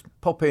to just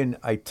pop in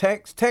a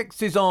text.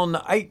 Text is on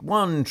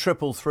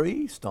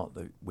 81333. Start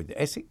with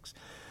Essex.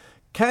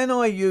 Can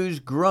I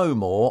use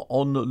Growmore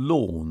on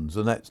lawns?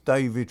 And that's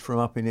David from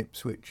up in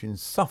Ipswich in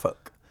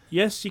Suffolk.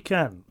 Yes, you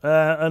can.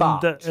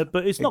 But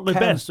it's not the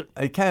best.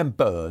 It can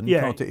burn,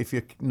 can't it, if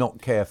you're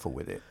not careful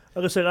with it.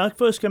 Like I said, I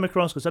first came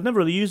across this. I'd never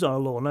really used it on a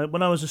lawn.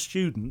 When I was a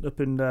student up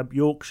in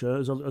Yorkshire,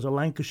 as a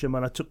Lancashire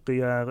man, I took the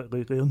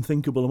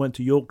unthinkable and went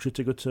to Yorkshire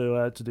to go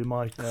to do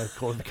my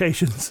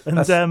qualifications. And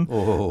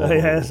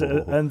there's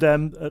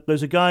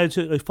a guy,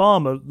 a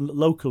farmer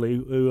locally,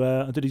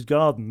 who did his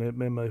garden.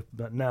 My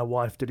now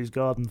wife did his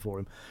garden for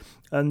him.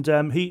 And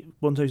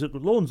one day he said, the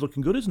lawn's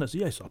looking good, isn't it? I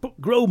said, yes, I put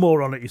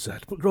Growmore on it, he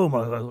said. Put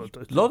Growmore.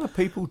 A lot of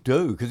people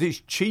do, because it's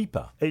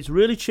cheaper. It's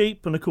really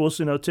cheap, and of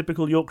course,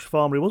 typical Yorkshire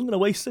farmer, he wasn't going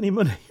to waste any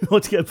money to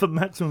get for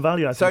maximum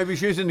value out of it. So he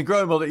was using the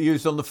Growmore that he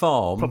used on the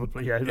farm?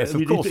 Probably, yeah. Yes,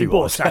 of course he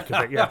bought a sack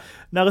of it, yeah.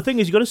 Now, the thing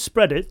is, you've got to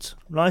spread it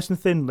nice and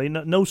thinly,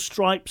 no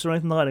stripes or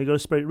anything like that. You've got to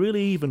spread it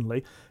really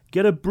evenly.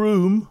 Get a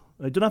broom.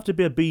 It doesn't have to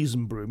be a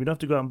besom broom. You don't have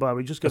to go out and buy it.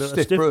 You just get a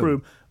stiff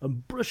broom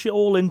and brush it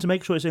all in to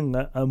make sure it's in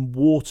there and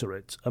water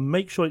it. And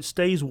make sure it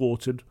stays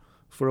watered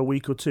for a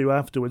week or two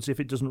afterwards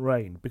if it doesn't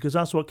rain. Because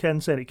that's what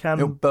Ken said. It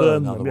can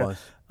burn them. Otherwise.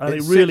 Yeah. And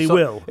it really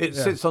will. It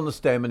sits on the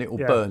stem and it will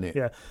burn it.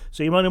 Yeah.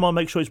 So you might want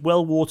to make sure it's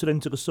well watered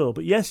into the soil.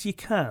 But yes, you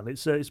can.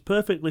 It's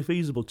perfectly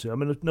feasible to. I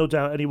mean, no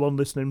doubt anyone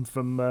listening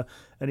from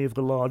any of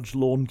the large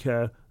lawn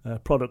care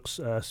products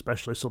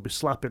specialists will be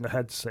slapping their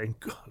heads saying,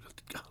 God,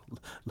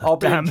 I'll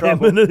be in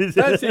trouble.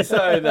 Fancy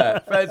saying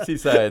that.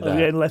 I'm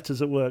getting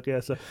letters at work, yeah.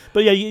 So,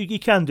 but yeah, you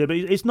can do. But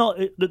it's not.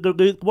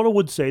 What I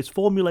would say is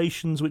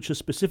formulations which are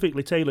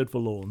specifically tailored for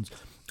lawns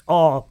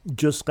are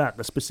just that.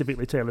 They're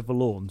specifically tailored for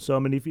lawns. So I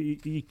mean, if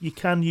you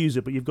can use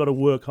it, but you've got to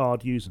work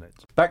hard using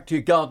it. Back to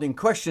your gardening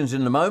questions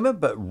in a moment,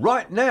 but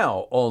right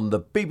now on the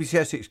BBC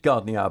Essex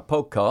Gardening Hour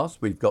podcast,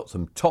 we've got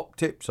some top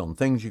tips on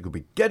things you could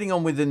be getting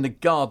on with in the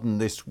garden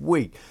this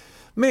week.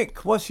 Mick,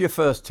 what's your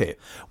first tip?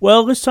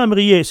 Well, this time of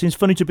the year it seems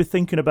funny to be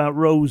thinking about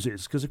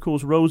roses, because, of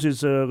course,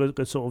 roses are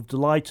a sort of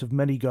delight of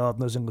many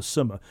gardeners in the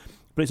summer.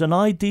 But it's an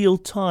ideal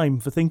time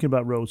for thinking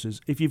about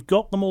roses. If you've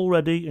got them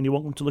already and you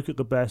want them to look at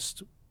the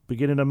best,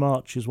 beginning of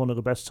March is one of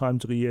the best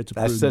times of the year to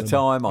prune them. That's the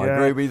time, I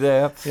agree with you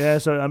there. Yeah,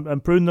 so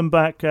and prune them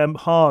back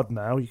hard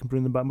now. You can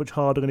prune them back much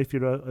harder than if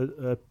you're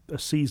a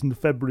seasoned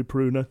February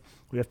pruner.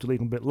 We have to leave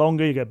them a bit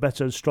longer. You get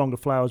better and stronger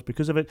flowers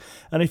because of it.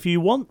 And if you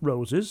want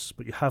roses,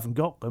 but you haven't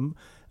got them,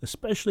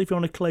 especially if you're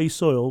on a clay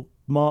soil,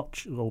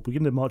 March or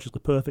beginning of March is the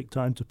perfect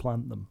time to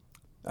plant them.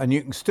 And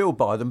you can still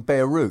buy them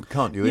bare root,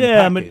 can't you?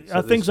 Yeah, in I mean, packets I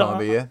at think this so.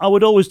 time of year? I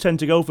would always tend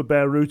to go for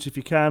bare root if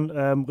you can.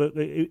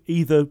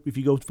 Either if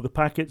you go for the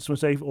packets,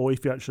 or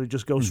if you actually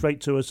just go straight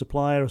to a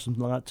supplier or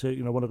something like that.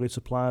 To one of the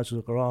suppliers.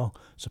 There are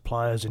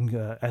suppliers in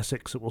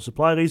Essex that will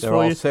supply these There for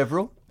are you.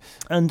 several.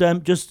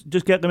 And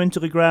just get them into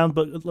the ground.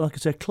 But like I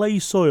said, clay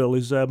soil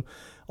is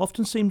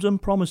often seems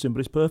unpromising, but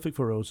it's perfect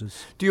for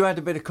roses. Do you add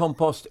a bit of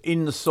compost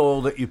in the soil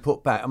that you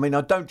put back? I mean,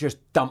 I don't just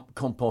dump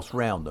compost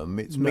round them.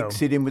 It's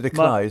mix it in with the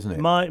clay, isn't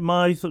it?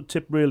 My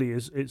tip really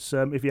is it's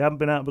if you haven't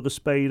been out with a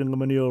spade and the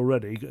manure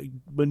already,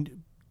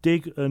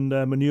 dig and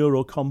manure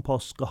or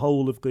compost the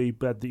whole of the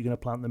bed that you're going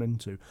to plant them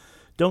into.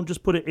 Don't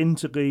just put it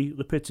into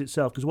the pit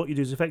itself, because what you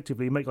do is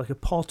effectively you make like a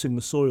pot in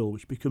the soil,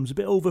 which becomes a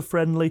bit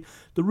over-friendly.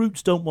 The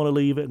roots don't want to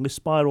leave it, and they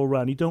spiral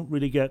around. You don't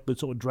really get the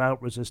sort of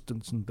drought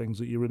resistance and things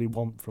that you really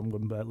want from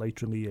them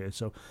later in the year.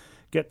 So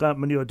get that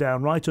manure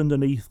down right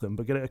underneath them,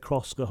 but get it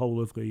across the whole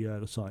of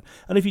the site.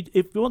 And if you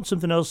want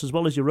something else as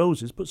well as your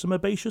roses, put some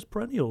herbaceous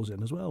perennials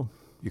in as well.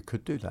 You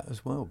could do that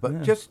as well.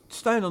 But just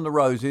staying on the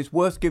roses,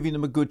 worth giving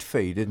them a good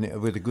feed, isn't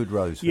it, with a good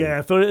rose feed?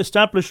 Yeah, for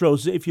established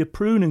roses, if you're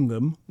pruning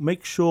them,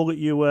 make sure that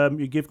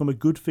you give them a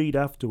good feed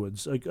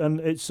afterwards. And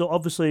it's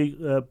obviously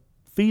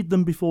feed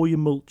them before you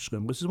mulch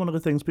them. This is one of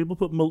the things. People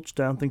put mulch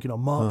down thinking,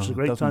 March is a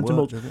great time to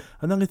mulch.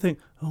 And then they think,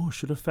 I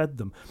should have fed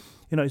them.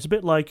 It's a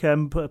bit like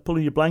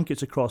pulling your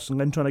blankets across and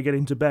then trying to get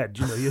into bed.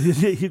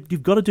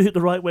 You've got to do it the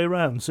right way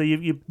around. So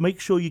you make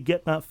sure you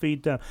get that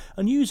feed down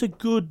and use a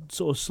good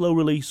sort of slow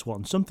release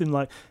one. Something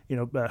like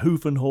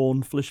hoof and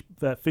horn, fish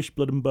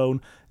blood and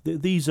bone.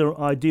 These are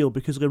ideal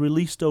because they're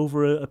released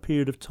over a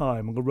period of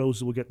time, and the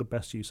roses will get the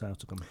best use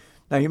out of them.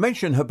 Now, you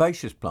mentioned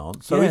herbaceous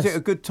plants, so Yes. is it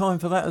a good time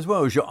for that as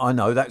well? I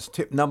know that's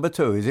tip number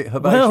 2. Is it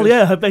herbaceous? Well,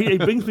 yeah,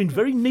 it brings me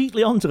very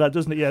neatly onto that,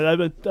 doesn't it?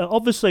 Yeah,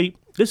 obviously,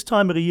 this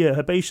time of the year,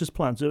 herbaceous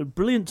plants are a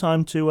brilliant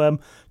time to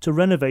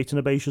renovate an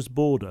herbaceous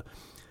border.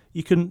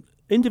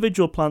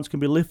 Individual plants can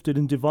be lifted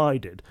and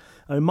divided.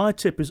 My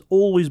tip has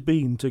always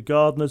been to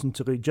gardeners and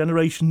to the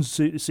generations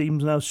it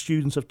seems now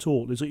students have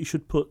taught is that you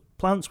should put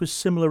plants with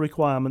similar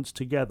requirements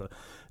together.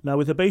 Now,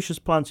 with herbaceous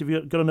plants, if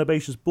you've got an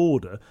herbaceous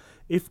border,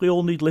 if they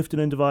all need lifting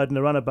and dividing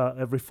around about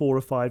every 4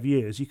 or 5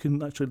 years, you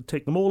can actually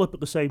take them all up at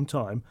the same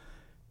time,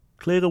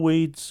 clear the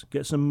weeds,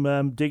 get some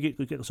get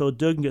the soil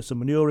dug and get some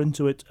manure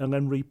into it, and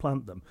then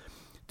replant them.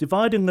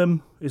 Dividing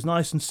them is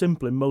nice and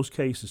simple in most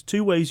cases.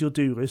 2 ways you'll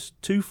do this: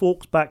 2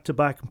 forks back to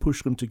back and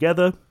push them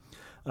together.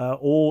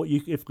 Or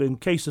if in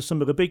case of some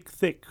of the big,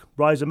 thick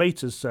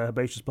rhizomatous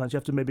herbaceous plants, you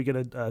have to maybe get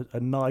a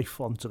knife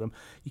onto them.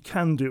 You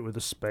can do it with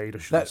a spade.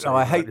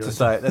 I hate to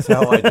say it. That's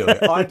how I do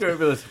it. I do it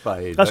with a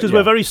spade. That's because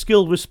we're very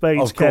skilled with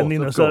spades, Of Ken.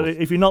 course. So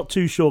if you're not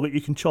too sure that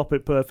you can chop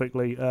it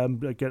perfectly,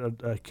 get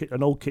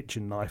an old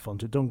kitchen knife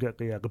onto it. Don't get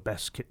the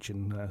best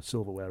kitchen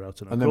silverware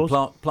out of it. And then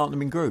plant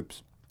them in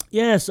groups.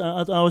 Yes,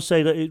 I would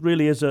say that it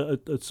really is a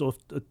sort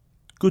of a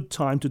good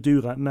time to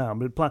do that now.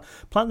 But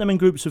plant them in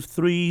groups of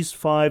 3s,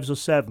 5s, or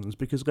 7s,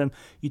 because then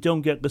you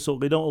don't get they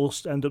don't all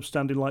end up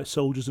standing like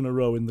soldiers in a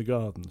row in the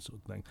garden, sort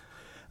of thing.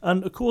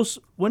 And of course,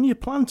 when you're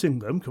planting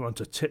them, come on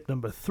to tip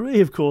number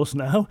 3, of course,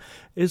 now,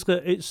 is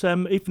that it's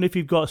even if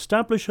you've got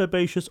established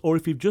herbaceous or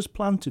if you've just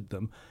planted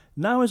them,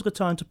 now is the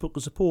time to put the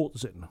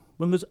supports in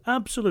when there's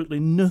absolutely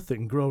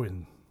nothing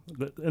growing.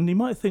 And you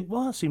might think,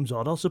 well, that seems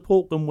odd. I'll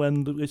support them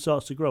when it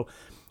starts to grow.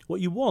 What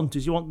you want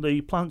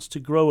the plants to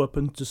grow up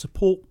and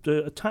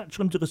to attach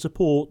them to the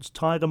supports,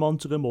 tie them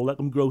onto them, or let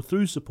them grow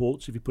through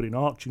supports if you're putting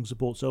arching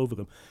supports over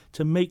them,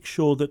 to make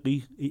sure that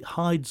it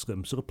hides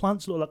them, so the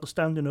plants look like they're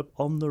standing up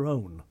on their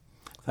own.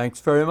 Thanks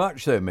very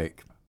much there,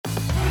 Mick.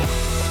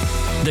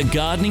 The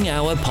Gardening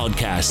Hour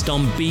podcast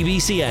on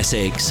BBC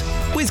Essex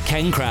with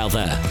Ken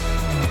Crowther.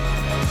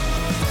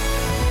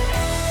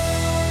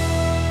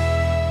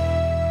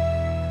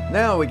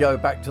 Now we go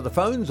back to the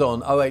phones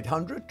on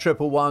 0800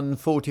 111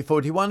 40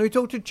 41. We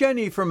talked to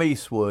Jenny from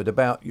Eastwood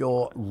about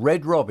your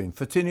red robin,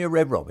 Photinia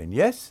red robin,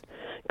 yes?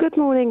 Good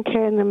morning,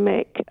 Ken and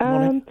Mick.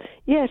 Morning.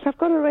 Yes, I've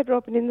got a red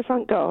robin in the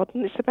front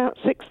garden. It's about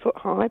 6 foot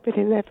high, been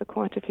in there for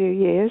quite a few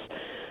years.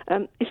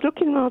 It's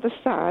looking rather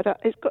sad.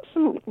 It's got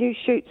some new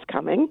shoots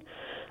coming.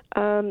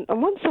 On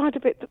one side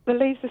of it, the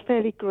leaves are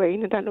fairly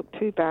green and don't look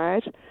too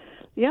bad.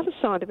 The other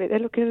side of it, they're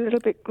looking a little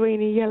bit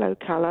greeny yellow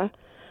colour.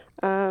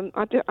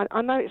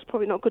 I know it's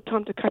probably not a good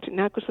time to cut it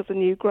now because of the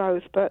new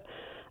growth, but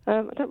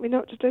I don't really know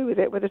what to do with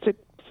it, whether to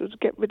sort of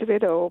get rid of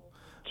it or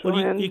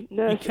try and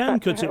nurse it. You can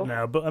back to cut it health.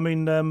 now, but I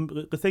mean,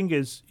 the thing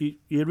is, you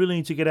really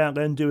need to get out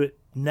there and do it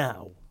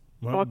now.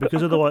 Right?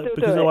 Because I otherwise,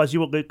 could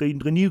still do it.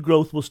 the new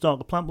growth will start.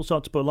 The plant will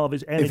start to put a lot of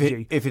its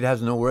energy. If it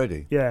hasn't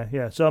already.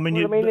 Yeah. So I mean,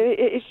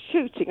 it's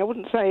shooting. I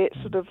wouldn't say it's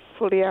sort of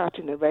fully out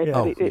in the red.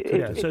 Yeah. But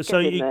it's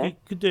So getting you there.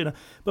 could do that.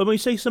 But when you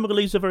say some of the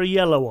leaves are very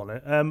yellow on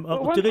it,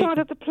 Well, one side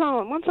of the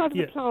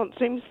plant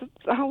seems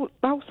the whole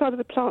side of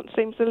the plant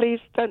seems the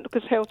leaves don't look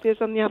as healthy as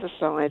on the other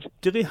side.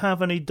 do they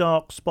have any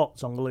dark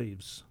spots on the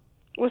leaves?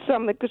 Well,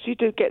 some because you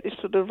do get this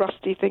sort of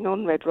rusty thing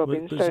on red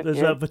robins. There's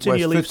you? a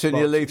Vitinia leaf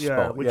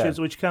spot. Leaf spot,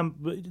 which can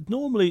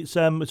normally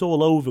it's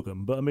all over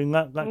them, but I mean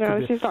that No, could it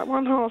be. seems like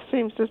one half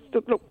seems to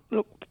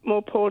look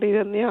more poorly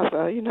than the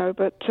other, you know.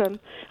 But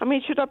I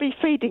mean, should I be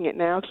feeding it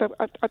now? Because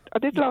I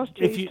did last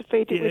year to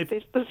feed it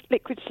with this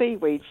liquid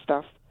seaweed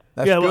stuff.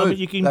 That's well, good. I mean,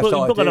 you can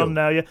put that on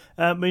now. Yeah,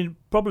 I mean,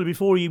 probably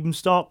before you even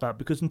start that,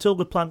 because until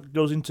the plant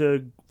goes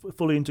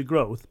fully into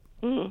growth,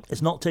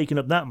 it's not taking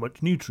up that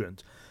much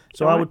nutrient.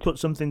 So I would put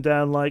something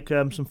down like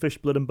some fish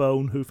blood and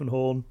bone, hoof and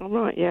horn. All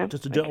right, yeah.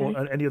 Just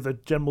any other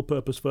general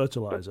purpose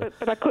fertiliser.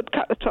 But I could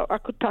cut the top. I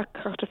could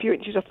cut a few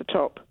inches off the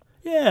top.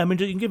 Yeah, I mean,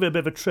 you can give it a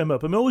bit of a trim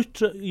up. I mean, always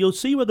you'll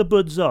see where the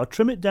buds are.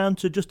 Trim it down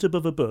to just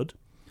above a bud,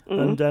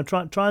 and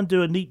try and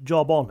do a neat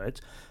job on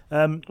it.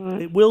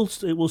 It will.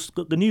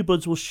 The new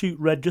buds will shoot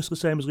red just the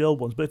same as the old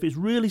ones. But if it's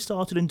really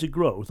started into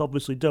growth,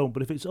 obviously don't.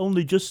 But if it's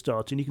only just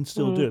starting, you can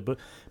still do it. But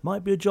it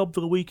might be a job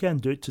for the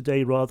weekend. Do it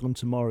today rather than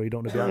tomorrow. You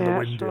don't want to be out in the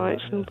wind. That's right.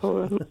 It's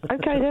important.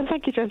 Okay, then.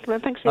 Thank you, gentlemen.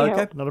 Thanks for your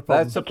help. Not a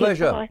problem. That's a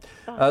pleasure. Bye.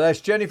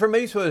 That's Jenny from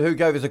Eastwood who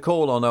gave us a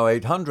call on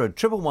 0800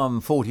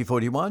 111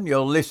 4041.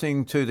 You're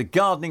listening to the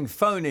gardening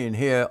phone-in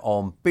here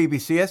on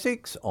BBC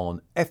Essex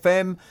on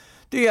FM,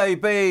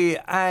 DAB,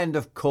 and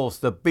of course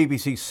the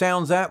BBC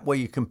Sounds app, where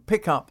you can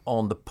pick up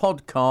on the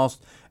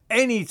podcast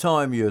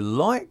anytime you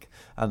like.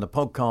 And the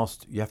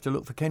podcast, you have to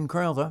look for Ken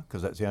Crowther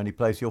because that's the only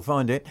place you'll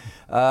find it.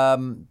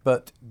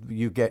 But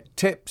you get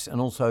tips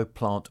and also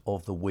plant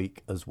of the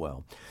week as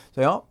well.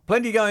 So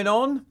plenty going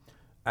on.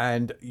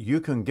 And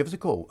you can give us a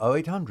call,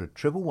 0800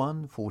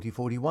 111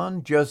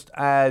 4041, just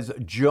as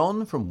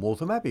John from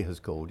Waltham Abbey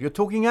has called. You're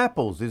talking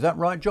apples, is that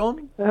right,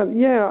 John?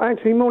 Yeah,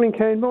 actually, morning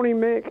Ken, morning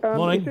Mick.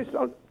 Morning. It's just,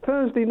 on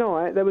Thursday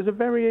night, there was a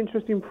very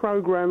interesting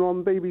programme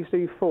on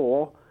BBC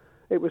 4.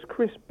 It was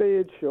Chris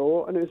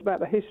Beardshaw, and it was about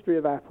the history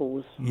of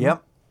apples.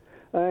 Yep.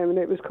 And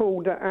it was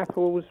called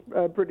Apples,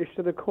 British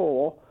to the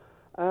Core,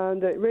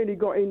 and it really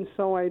got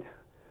inside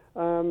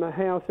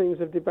how things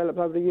have developed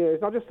over the years.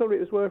 And I just thought it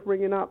was worth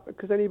bringing up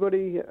because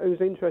anybody who's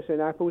interested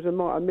in apples and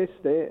might have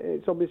missed it,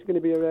 it's obviously going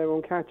to be there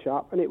on catch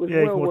up, and it was you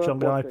well can watch worth on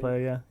the watching.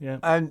 iPlayer. Yeah.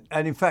 And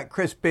in fact,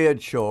 Chris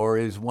Beardshaw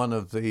is one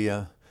of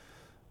the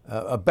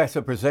a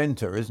better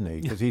presenter, isn't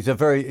he? Because he's a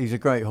good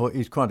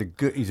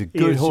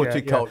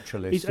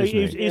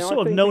horticulturalist. He's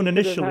sort of known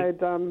initially. Had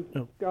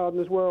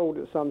Gardener's World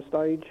at some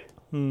stage.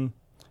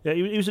 Yeah,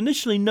 he was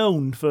initially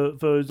known for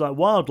his like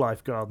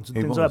wildlife gardens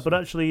and things like that, but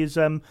actually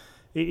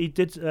he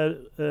did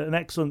an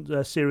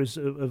excellent series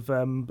of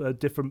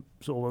different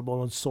sort of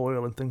on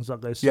soil and things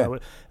like this. Yeah. So,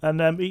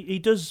 and he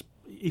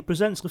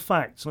presents the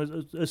facts.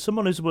 As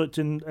someone who's worked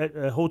in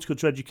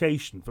horticulture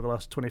education for the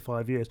last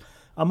 25 years,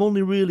 I'm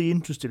only really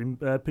interested in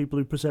people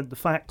who present the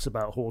facts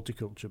about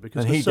horticulture.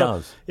 Because and he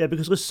does. Yeah,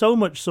 because there's so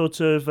much sort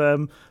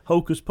of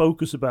hocus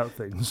pocus about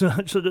things,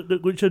 actually,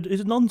 which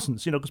is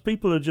nonsense, because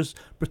people are just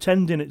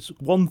pretending it's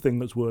one thing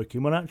that's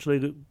working, when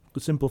actually the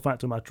simple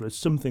fact of the matter is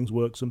some things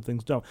work, some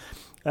things don't.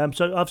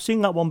 So I've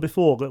seen that one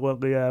before,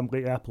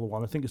 the Apple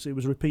one. I think it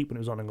was a repeat when it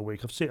was on in a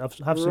week. I've seen it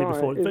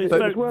before. It's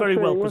very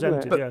well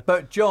presented.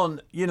 But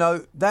John,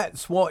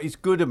 that's what is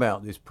good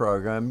about this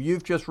programme.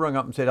 You've just rung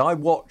up and said, I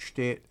watched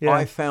it,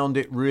 I found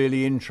it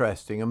really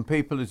interesting. And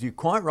people, as you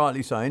quite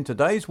rightly say, in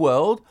today's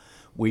world,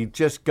 we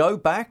just go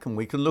back and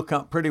we can look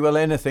up pretty well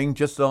anything,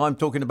 just as I'm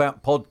talking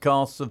about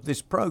podcasts of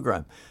this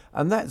programme.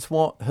 And that's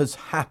what has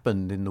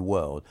happened in the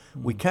world.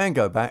 We can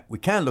go back, we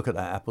can look at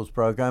that Apples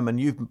programme, and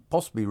you've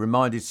possibly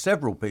reminded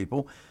several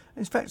people,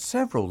 in fact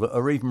several that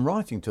are even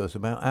writing to us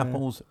about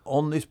apples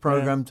on this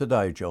programme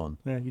today, John.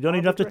 Yeah, you don't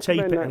even have to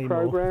tape it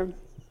anymore.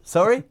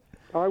 Sorry?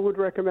 I would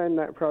recommend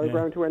that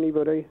programme to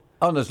anybody.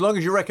 And as long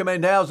as you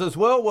recommend ours as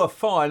well, we're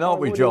fine, aren't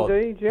we, John?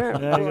 Indeed, yeah.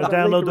 You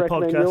download the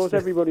podcast. Yours.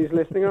 Everybody's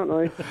listening, aren't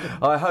they?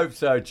 I hope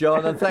so,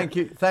 John, and thank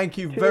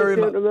you very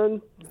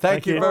much.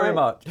 Thank you very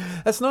much.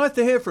 That's nice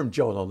to hear from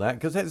John on that,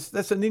 because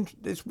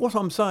it's what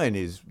I'm saying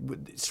is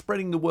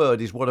spreading the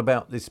word is what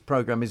about this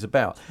programme is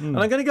about. And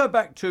I'm going to go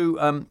back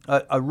to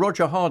a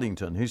Roger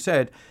Hardington who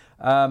said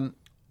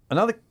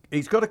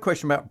he's got a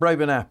question about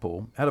Braeburn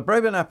apple. Had a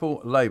Braeburn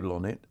apple label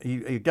on it.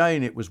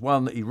 It was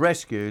one that he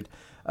rescued.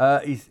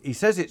 He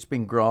says it's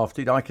been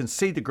grafted. I can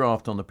see the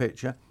graft on the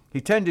picture.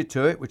 He tended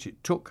to it, which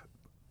it took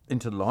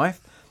into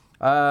life.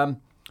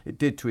 It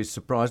did to his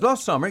surprise.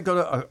 Last summer, it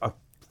got a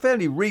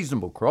fairly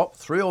reasonable crop,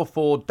 3 or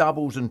 4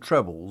 doubles and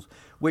trebles,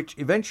 which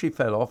eventually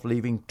fell off,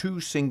 leaving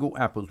 2 single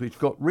apples, which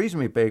got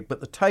reasonably big, but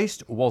the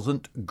taste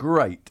wasn't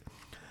great.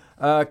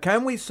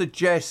 Can we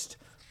suggest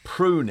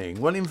pruning?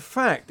 Well, in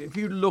fact, if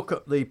you look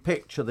at the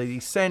picture that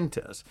he sent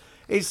us,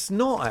 it's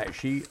not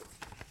actually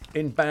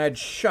in bad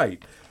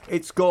shape.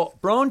 It's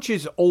got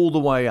branches all the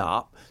way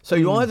up, so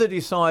you either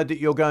decide that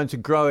you're going to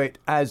grow it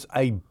as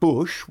a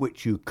bush,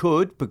 which you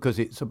could, because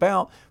it's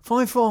about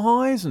 5 foot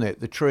high, isn't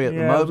it, the tree at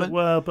the moment?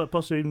 Well, but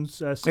possibly even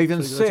 6.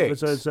 Even 6.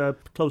 There's a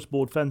close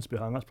board fence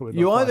behind. That's probably.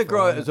 You either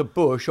grow it as a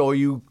bush, or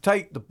you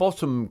take the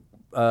bottom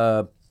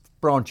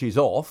branches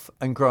off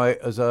and grow it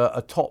as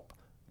a top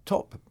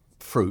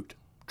fruit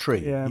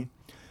tree.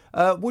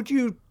 Yeah. Would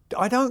you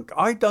I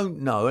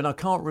don't know, and I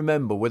can't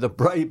remember whether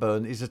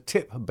Braeburn is a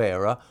tip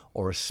bearer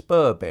or a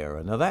spur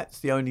bearer. Now that's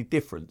the only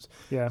difference.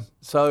 Yeah.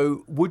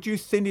 So would you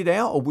thin it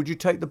out, or would you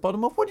take the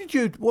bottom off? What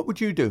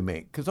would you do,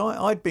 Mick? Because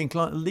I'd be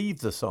inclined to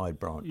leave the side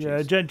branches.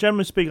 Yeah,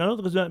 generally speaking, I don't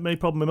think there's any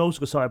problem with most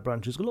of the side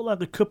branches. It look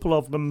like a couple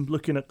of them,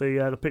 looking at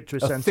the picture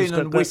it sent us, thin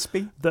and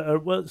wispy.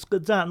 It's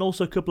that, and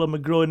also a couple of them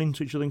are growing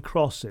into each other and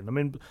crossing. I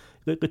mean,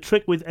 the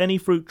trick with any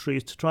fruit tree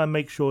is to try and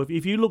make sure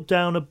if you look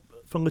down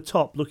from the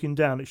top looking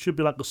down, it should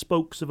be like the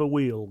spokes of a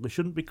wheel. They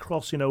shouldn't be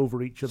crossing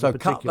over each other. So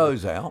cut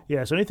those out.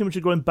 Yeah, so anything which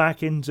is going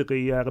back into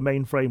the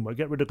main framework,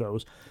 get rid of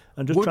those.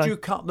 And just would you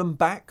cut them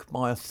back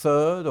by a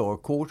third or a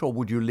quarter, or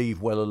would you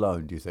leave well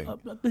alone, do you think?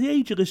 At the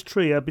age of this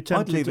tree, I'd be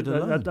tempted leave it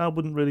alone. I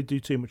wouldn't really do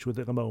too much with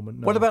it at the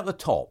moment. No. What about the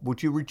top?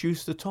 Would you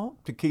reduce the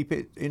top to keep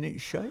it in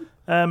its shape?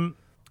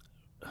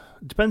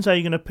 Depends how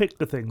you're going to pick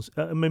the things.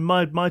 I mean,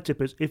 my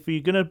tip is if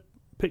you're going to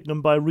pick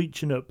them by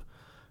reaching up,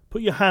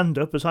 put your hand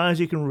up as high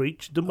as you can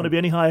reach. Don't want to be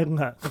any higher than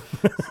that.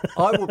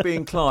 I would be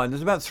inclined.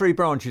 There's about 3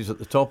 branches at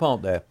the top,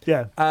 aren't there?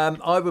 Yeah.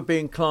 I would be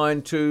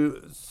inclined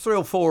to 3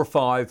 or 4 or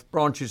 5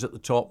 branches at the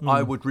top.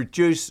 I would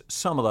reduce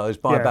some of those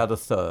by about a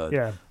third.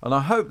 Yeah. And I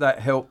hope that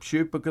helps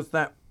you, because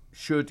that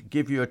should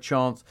give you a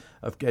chance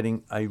of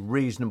getting a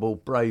reasonable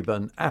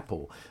Braeburn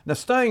apple. Now,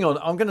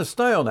 I'm going to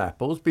stay on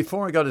apples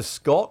before I go to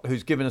Scott,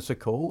 who's given us a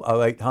call,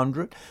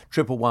 0800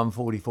 111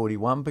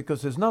 4041,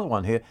 because there's another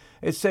one here.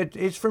 It said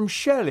it's from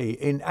Shelley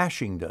in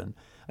Ashington,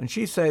 and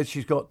she says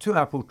she's got 2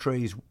 apple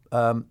trees.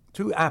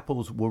 2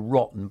 apples were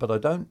rotten, but I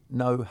don't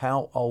know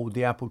how old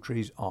the apple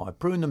trees are. I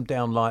pruned them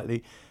down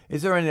lightly.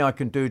 Is there anything I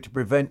can do to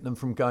prevent them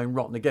from going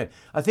rotten again?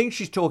 I think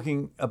she's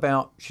talking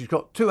about she's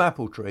got 2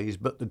 apple trees,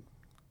 but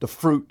the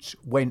fruits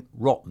went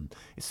rotten.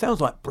 It sounds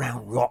like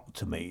brown rot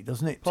to me,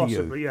 doesn't it?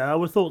 Possibly, to you? Yeah, I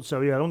would have thought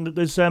so. Yeah,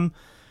 there's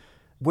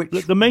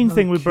the main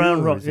thing with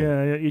brown rot.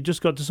 Yeah, you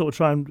just got to sort of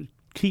try and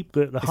keep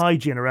the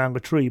hygiene around the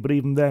tree. But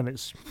even then,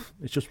 it's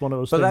just one of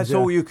those. But things, that's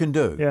all you can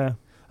do. Yeah.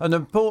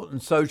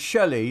 So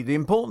Shelley, the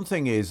important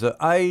thing is that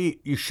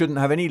you shouldn't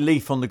have any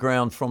leaf on the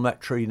ground from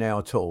that tree now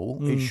at all.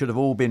 It should have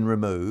all been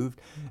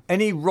removed.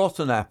 Any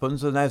rotten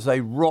apples, and as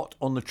they rot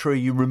on the tree,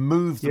 you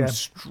remove them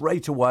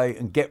straight away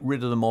and get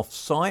rid of them off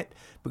site,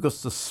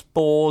 because the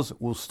spores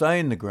will stay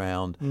in the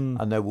ground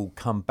and they will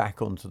come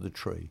back onto the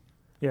tree.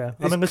 Yeah,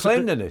 it's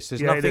cleanliness.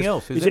 There's nothing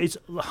else, is it? It's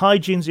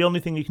hygiene's the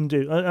only thing you can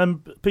do.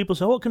 And people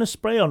say, "What can I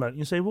spray on it?"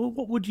 You say, "Well,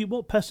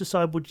 what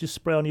pesticide would you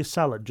spray on your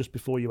salad just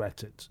before you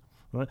ate it?"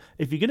 Right?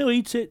 If you're going to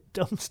eat it,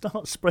 don't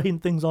start spraying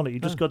things on it. You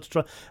just got to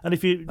try. And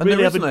if you there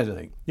isn't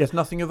anything, there's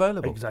nothing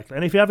available. Exactly.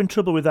 And if you're having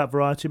trouble with that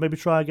variety, maybe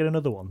try and get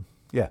another one.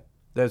 Yeah.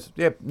 There's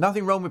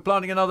nothing wrong with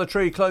planting another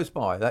tree close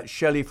by. That's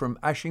Shelley from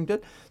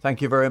Ashington.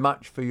 Thank you very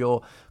much for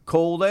your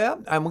call there.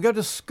 And we'll go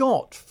to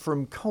Scott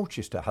from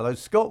Colchester. Hello,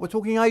 Scott. We're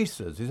talking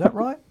acers. Is that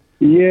right?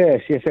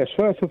 Yes.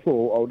 First of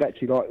all, I would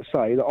actually like to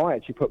say that I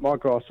actually put my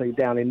grass seed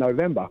down in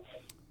November.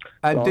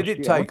 And did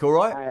it take all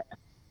right?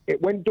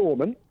 It went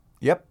dormant.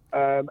 Yep.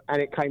 And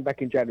it came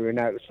back in January, and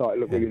now it's starting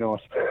to look really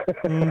nice.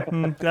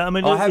 Yeah, I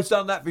mean, I have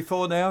done that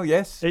before now,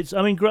 yes. It's.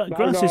 I mean, grass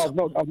is...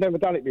 I've never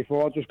done it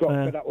before. I just got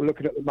fed up with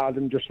looking at the mud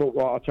and just thought,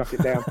 right, I'll chuck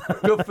it down.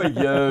 Good for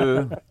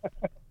you.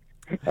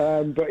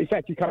 But it's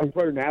actually coming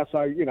through now, so,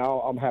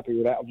 I'm happy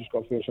with that. I've just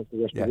got to finish off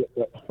the rest of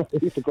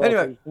it. But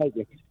anyway,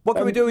 what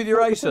can we do with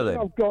your acer then?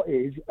 What I've got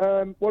is,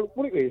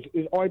 what it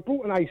is I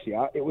bought an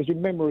acer. It was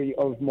in memory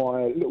of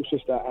my little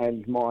sister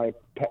and my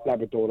pet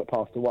Labrador that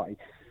passed away.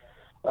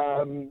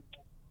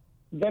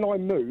 Then I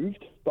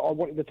moved, but I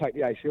wanted to take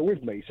the acer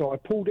with me. So I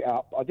pulled it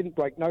up. I didn't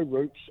break no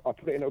roots. I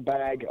put it in a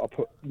bag. I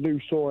put new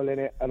soil in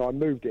it, and I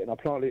moved it, and I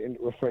planted it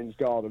into a friend's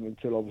garden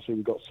until obviously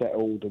we got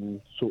settled and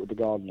sorted the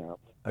garden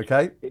out.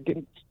 Okay.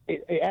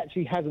 It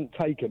actually hasn't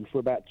taken for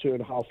about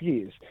 2.5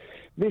 years.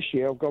 This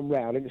year I've gone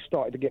round and it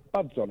started to get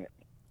buds on it.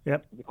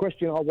 Yep. The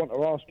question I want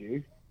to ask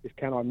you is,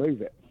 can I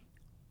move it?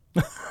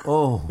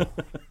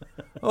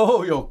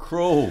 Oh, you're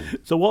cruel.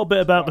 So what bit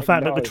about the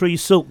fact that the tree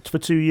sulked for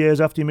 2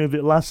 years after you moved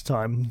it last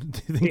time?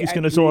 Do you think it's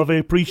going to sort of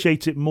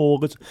appreciate it more?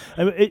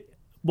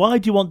 Why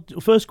do you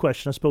want... First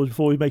question, I suppose,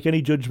 before we make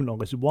any judgment on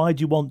this, why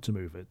do you want to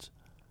move it?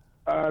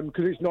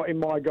 Because it's not in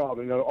my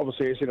garden.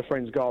 Obviously, it's in a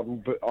friend's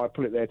garden, but I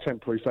put it there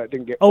temporary so it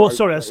didn't get... Oh,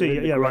 sorry, I see.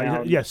 Yeah,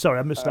 right. Yeah, sorry,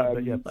 I missed that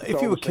bit, yeah.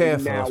 If you were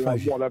careful... Now I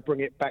want to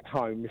bring it back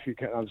home, if you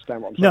can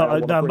understand what I'm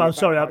saying. No, I'm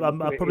sorry, I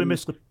probably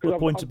missed the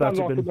point about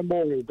it. I've done like a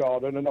memorial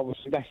garden, and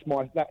obviously that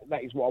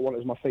is what I want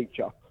as my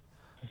feature.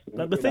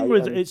 The thing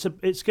is,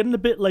 it's getting a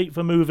bit late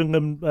for moving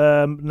them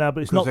now,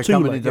 but it's not too late.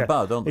 Coming into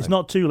bud, aren't they? It's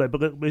not too late,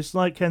 but it's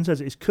like Ken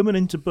says, it's coming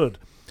into bud.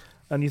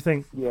 And you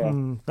think,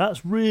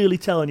 that's really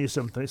telling you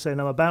something. It's saying,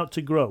 I'm about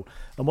to grow.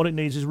 And what it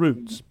needs is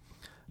roots.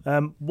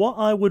 What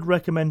I would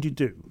recommend you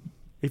do,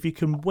 if you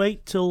can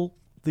wait till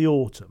the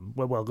autumn,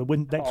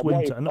 next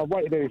winter. I've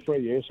waited nearly 3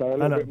 years,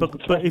 so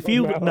but if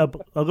you, I'm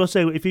going to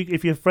say,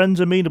 if your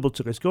friends are amenable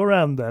to this, go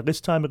around there this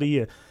time of the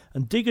year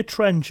and dig a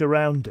trench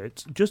around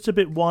it, just a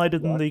bit wider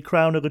than the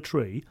crown of the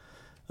tree,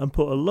 and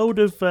put a load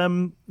of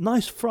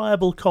nice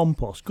friable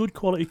compost, good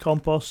quality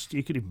compost.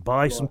 You could even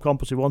buy some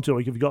compost if you want to, or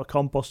if you've got a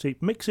compost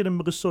heap, mix it in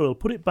with the soil,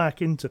 put it back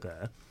into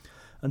there,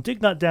 and dig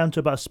that down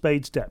to about a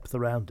spade's depth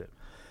around it.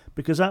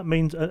 Because that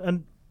means,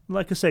 and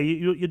like I say,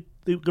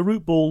 the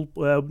root ball,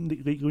 when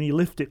you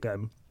lift it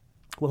then,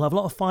 will have a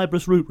lot of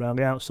fibrous root around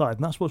the outside,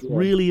 and that's what's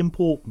really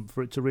important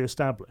for it to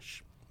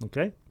re-establish.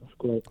 Okay? That's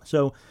great.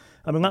 So,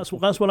 I mean, that's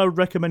what I would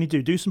recommend you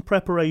do. Do some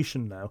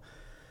preparation now.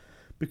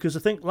 Because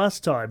I think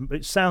last time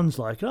it sounds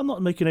like, and I'm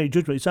not making any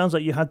judgment, it sounds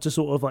like you had to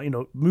sort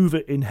of move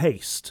it in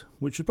haste,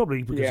 which was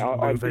probably because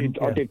I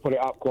did put it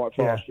up quite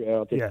fast. I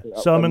did put it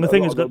up. So I mean, the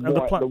thing is, the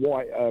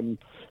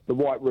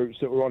white roots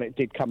that were on it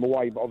did come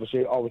away, but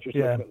obviously I was just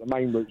looking at the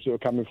main roots that were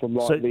coming from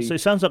so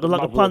it sounds like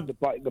the plant,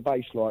 the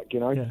base,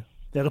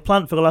 Yeah, the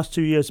plant for the last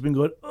 2 years has been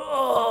going,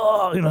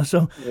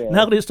 so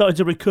now that it's started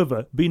to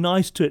recover, be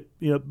nice to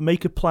it,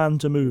 make a plan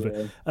to move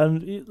it.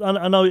 And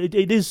I know it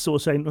is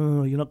sort of saying,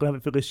 you're not going to have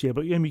it for this year,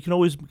 but you can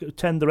always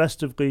tend the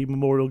rest of the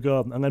memorial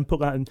garden and then put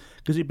that in,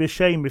 because it'd be a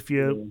shame if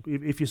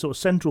you sort of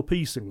central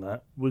piecing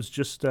that was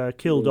just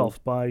killed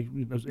off by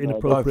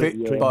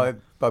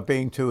inappropriate by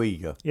being too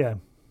eager. Yeah.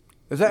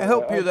 Does that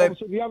help you then?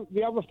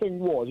 The other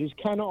thing is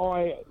can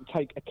I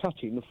take a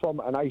cutting from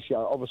an acacia?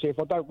 Obviously, if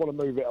I don't want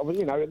to move it,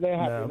 they're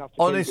happy enough to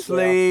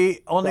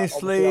honestly,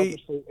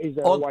 is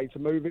there a way to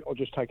move it or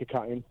just take a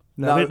cutting?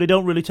 No, they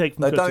don't really take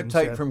from cuttings. They don't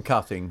take from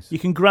cuttings. You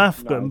can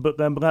graft them, but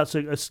that's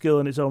a skill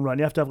in its own right.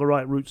 You have to have the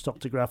right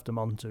rootstock to graft them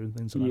onto and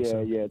things like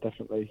that. Yeah,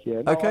 definitely.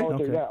 Yeah. No, I'll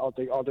do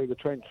that. I'll do the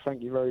trench.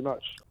 Thank you very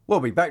much. We'll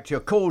be back to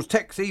your calls,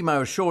 texts,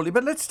 emails shortly,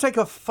 but let's take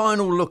a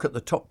final look at the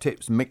top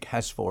tips Mick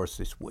has for us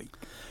this week.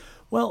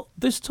 Well,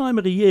 this time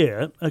of the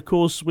year, of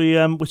course, we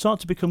start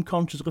to become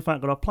conscious of the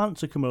fact that our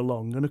plants are coming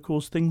along, and of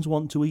course, things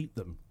want to eat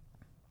them.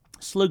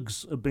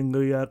 Slugs have been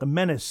the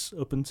menace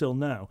up until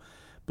now,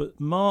 but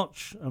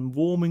March and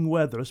warming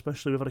weather,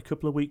 especially we've had a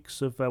couple of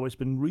weeks of where it's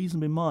been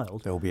reasonably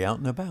mild. They'll be out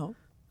and about.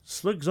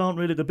 Slugs aren't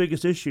really the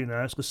biggest issue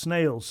now. It's the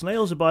snails.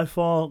 Snails are by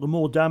far the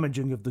more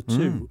damaging of the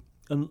two,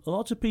 and a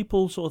lot of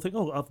people sort of think,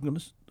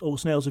 all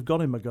snails have gone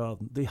in my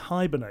garden. They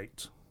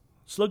hibernate.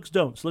 Slugs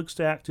don't. Slugs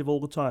stay active all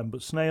the time,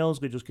 but snails,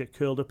 they just get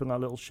curled up in that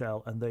little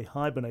shell and they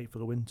hibernate for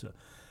the winter.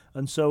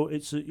 And so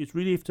it's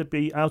really have to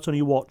be out on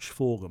your watch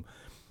for them.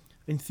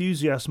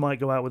 Enthusiasts might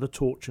go out with a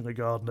torch in the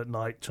garden at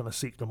night trying to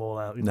seek them all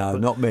out.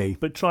 Not me.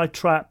 But try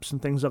traps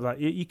and things like that.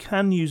 You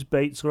can use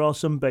baits. There are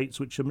some baits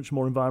which are much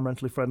more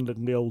environmentally friendly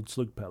than the old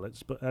slug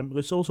pellets, but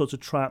there's all sorts of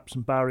traps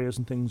and barriers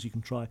and things you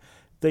can try.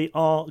 They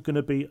are going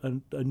to be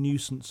a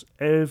nuisance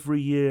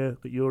every year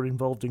that you're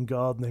involved in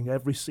gardening,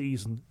 every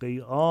season. They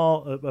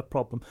are a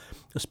problem,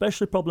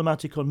 especially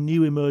problematic on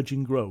new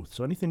emerging growth.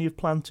 So anything you've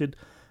planted,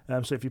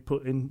 so if you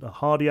put in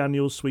hardy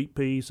annuals, sweet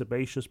peas,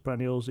 herbaceous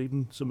perennials,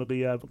 even some of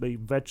the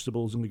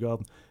vegetables in the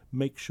garden,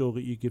 make sure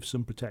that you give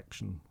some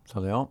protection. So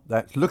they are.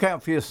 Look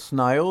out for your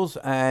snails,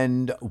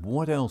 and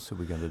what else are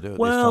we going to do at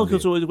well,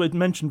 this time? Well, because we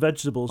mentioned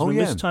vegetables.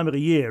 This time of the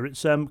year,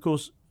 it's, of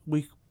course,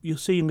 you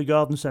see in the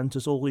garden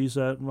centres all these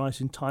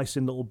nice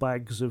enticing little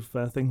bags of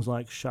things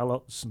like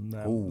shallots and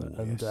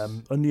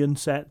onion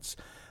sets,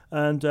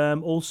 and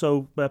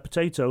also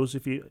potatoes.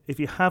 If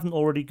you haven't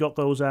already got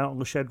those out on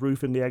the shed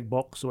roof in the egg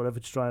box or whatever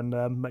to try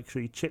and make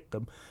sure you chit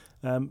them,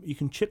 you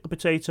can chit the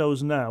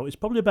potatoes now. It's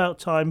probably about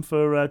time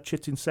for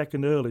chitting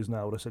second earlies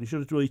now. What I said, you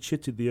should have really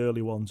chitted the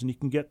early ones, and you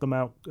can get them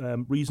out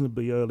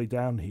reasonably early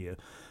down here.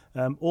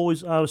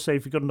 Always, I would say,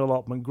 if you've got an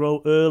allotment, grow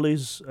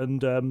earlies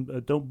and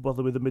don't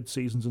bother with the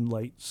mid-seasons and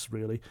lates,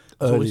 really.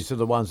 Earlies are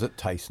the ones that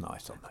taste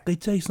nice, aren't they? They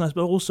taste nice,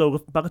 but also,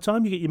 by the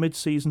time you get your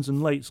mid-seasons and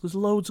lates, there's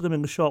loads of them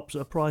in the shops at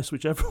a price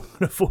which everyone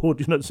can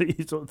afford. So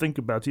you sort of think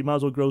about it. You might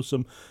as well grow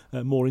some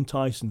more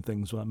enticing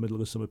things for that middle of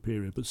the summer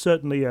period. But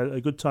certainly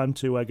a good time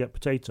to get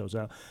potatoes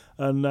out.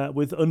 And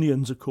with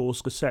onions, of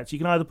course, the sets, you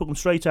can either put them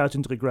straight out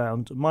into the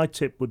ground. My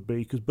tip would be,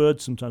 because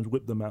birds sometimes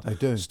whip them out, they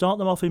do. Start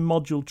them off in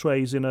module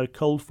trays in a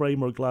cold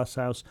frame or a glass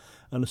house,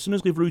 and as soon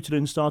as they've rooted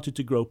and started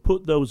to grow,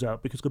 put those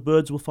out, because the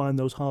birds will find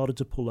those harder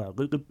to pull out.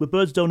 The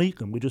birds don't eat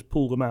them, we just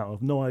pull them out.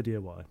 I've no idea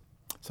why.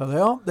 So they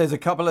are. There's a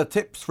couple of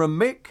tips from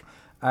Mick,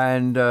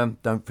 and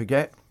don't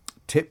forget,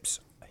 tips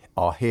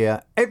are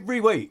here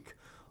every week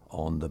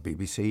on the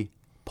BBC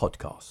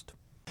podcast.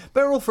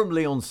 Beryl from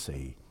Leon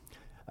C.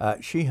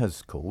 She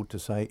has called to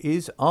say,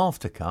 is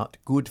Aftercut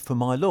good for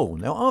my lawn?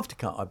 Now,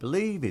 Aftercut, I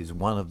believe, is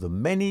one of the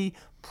many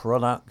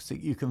products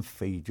that you can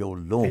feed your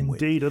lawn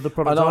with. Indeed, other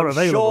products are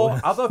available. And I'm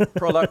sure other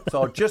products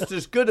are just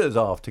as good as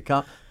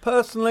Aftercut.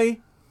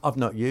 Personally, I've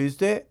not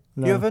used it.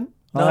 No. You haven't?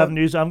 No. I haven't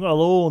used it. I haven't got a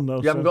lawn,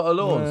 though. You haven't got a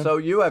lawn, so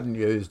you haven't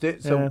used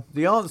it. So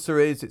the answer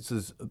is it's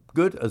as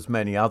good as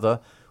many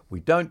other.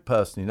 We don't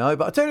personally know.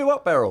 But I tell you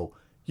what, Beryl,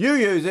 you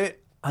use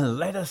it and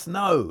let us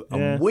know.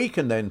 And we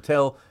can then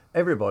tell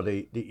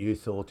everybody that you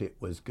thought it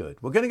was good.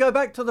 We're going to go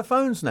back to the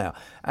phones now,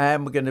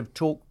 and we're going to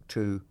talk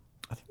to,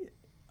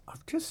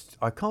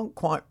 I can't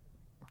quite,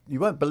 you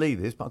won't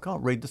believe this, but I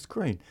can't read the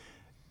screen.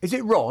 Is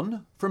it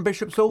Ron from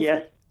Bishop's Hall?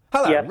 Yes.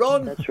 Hello,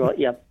 Ron. That's right,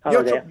 yeah.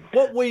 Hello there.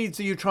 What weeds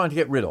are you trying to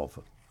get rid of?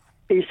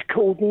 It's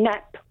called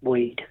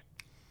knapweed.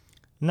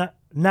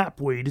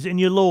 Knapweed, is it in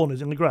your lawn?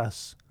 Is it in the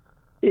grass?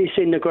 It's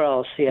in the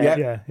grass,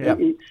 yeah. Yeah.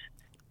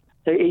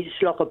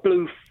 It's like a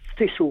blue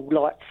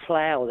thistle-like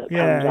flower that comes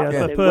up,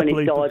 yeah. and then when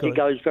it dies, it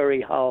goes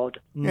very hard.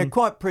 Yeah,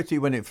 quite pretty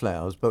when it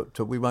flowers, but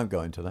we won't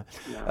go into that.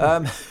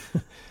 No.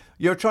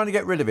 You're trying to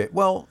get rid of it.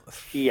 Well,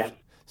 yeah.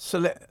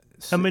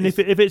 I mean, if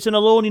it's in a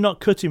lawn you're not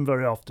cutting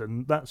very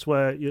often, that's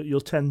where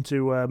you'll tend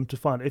to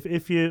find it.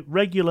 If your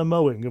regular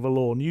mowing of a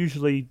lawn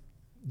usually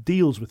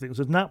deals with things,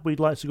 as knapweed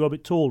likes to go a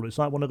bit taller. It's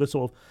like one of the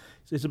sort of,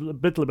 it's a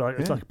bit like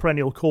it's like a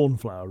perennial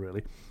cornflower,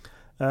 really.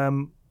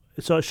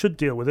 So it should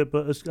deal with it,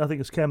 but I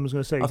think as Ken was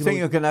going to say, I think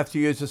you're going to have to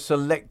use a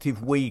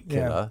selective weed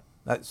killer.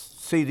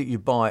 See that you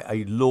buy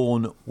a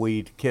lawn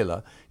weed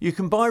killer. You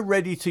can buy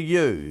ready to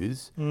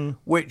use,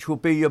 which will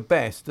be your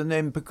best. And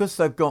then because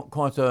they've got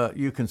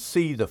you can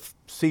see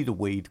the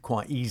weed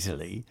quite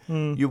easily.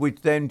 You would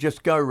then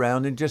just go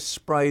around and just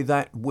spray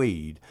that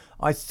weed.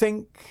 I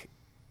think,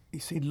 you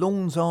see,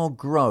 lawns are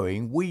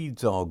growing,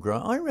 weeds are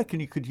growing. I reckon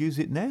you could use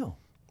it now.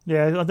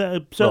 Yeah,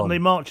 certainly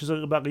March is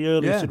about the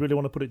earliest you'd really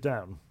want to put it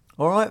down.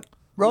 All right,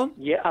 Ron?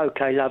 Yeah,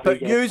 okay, lovely.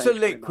 But use a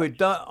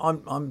liquid.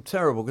 I'm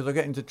terrible because I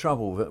get into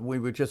trouble. We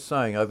were just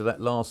saying over that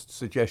last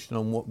suggestion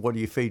on what do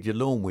you feed your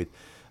lawn with.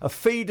 A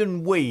feed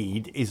and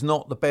weed is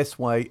not the best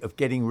way of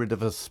getting rid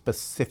of a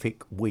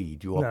specific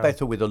weed. You are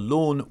better with a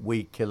lawn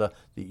weed killer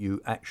that you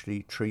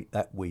actually treat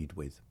that weed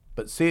with.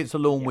 But see, it's a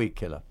lawn weed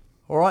killer.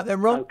 All right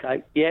then, Ron?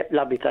 Okay. Yeah,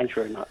 lovely. Thanks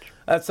very much.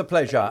 That's a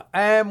pleasure.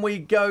 And we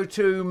go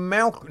to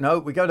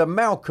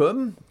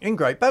Malcolm in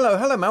Great Bellow.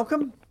 Hello,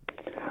 Malcolm.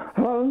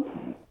 Hello.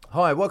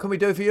 Hi, what can we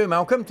do for you,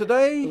 Malcolm,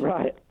 today?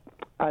 Right.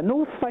 A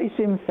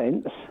north-facing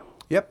fence.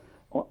 Yep.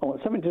 I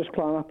want something to just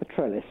climb up a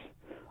trellis.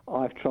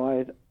 I've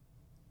tried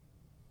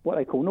what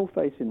they call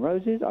north-facing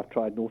roses. I've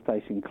tried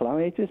north-facing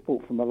clematis,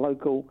 bought from a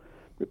local,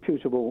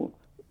 reputable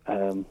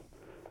garden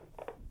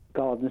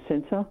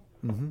centre.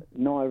 Mm-hmm.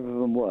 Neither of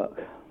them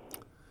work.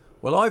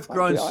 Well, I've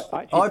grown.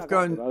 I've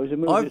grown. Rose and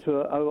moved it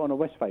on a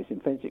west-facing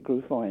fence. It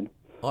grew fine.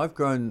 I've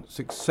grown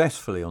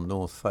successfully on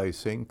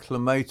north-facing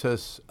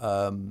clematis.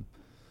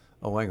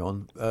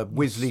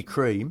 Wisley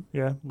cream.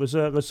 Yeah, was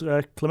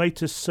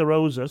Clematis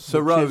cerosa.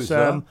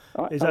 Cerosa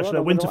which is actually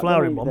a winter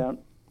flowering one.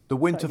 The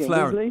winter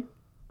flowering.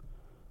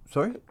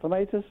 Sorry?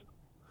 Clematis.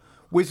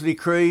 Wisley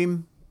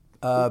cream.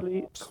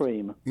 Wisley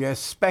cream. Yeah,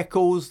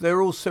 speckles.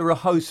 They're all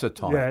cerosa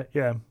type.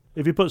 Yeah.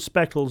 If you put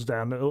speckles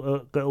down,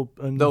 they'll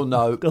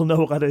know. They'll know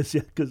what that is,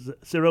 because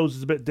cerosa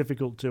is a bit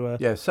difficult to.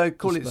 So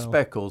call it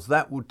speckles.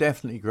 That will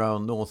definitely grow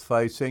on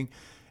north-facing.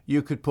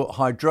 You could put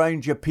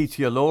Hydrangea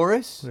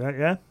petioloris.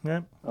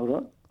 Yeah.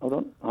 Hold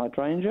on.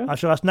 Hydrangea.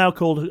 Actually, that's now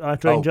called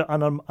Hydrangea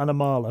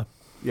Anamala.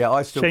 Yeah,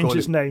 I still call it.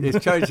 Its name.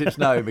 It's changed its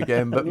name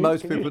again, but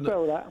most people. Can you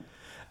spell that?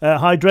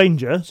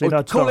 Hydrangea. So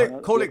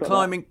call it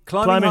climbing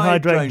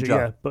hydrangea.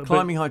 Yeah, but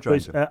climbing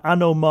hydrangea.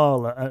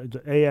 Anomala,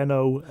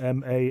 Anomala,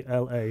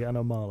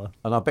 Anomala.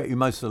 And I bet you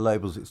most of the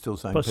labels it's still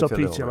saying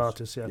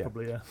petiolaris.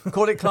 Probably.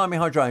 Call it climbing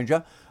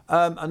hydrangea.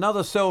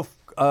 Another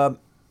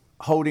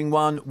holding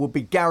one would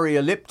be Garry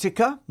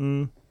elliptica.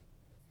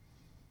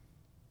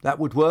 That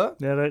would work.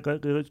 Yeah,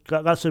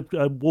 that's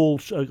a wall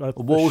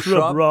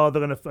shrub rather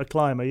than a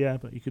climber. Yeah,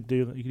 but you could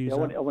do that. You could use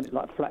that. I want it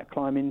like flat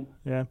climbing.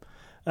 Yeah.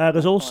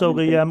 There's also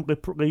the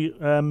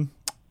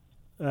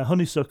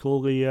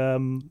honeysuckle.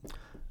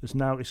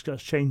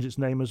 It's changed its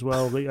name as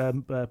well.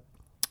 The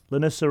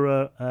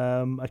Lonicera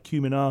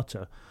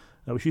acuminata,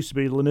 which used to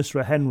be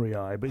Lonicera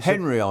henryi. But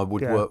henryi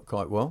would work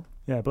quite well.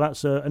 Yeah, but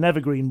that's an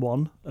evergreen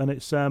one, and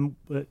it's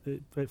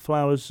it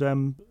flowers.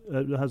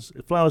 It has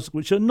flowers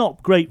which are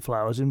not great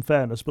flowers, in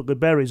fairness, but the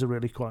berries are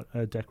really quite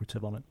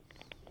decorative on it.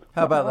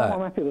 How about that? I'm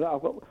happy with that.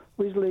 I've got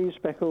Wisley,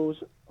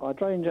 speckles,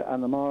 Hydrangea,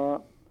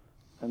 Anamara,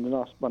 and the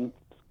last one,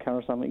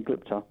 Carasamine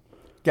glypta.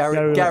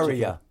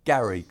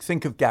 Garry.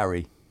 Think of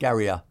Garry.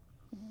 Garrya.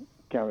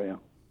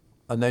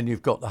 And then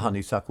you've got the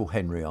honeysuckle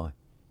henryi.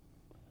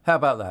 How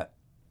about that?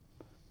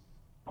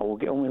 I will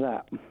get on with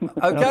that.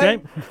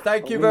 Okay.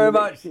 Thank you very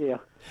much.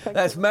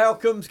 That's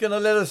Malcolm's going to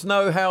let us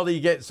know how he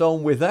gets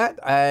on with that.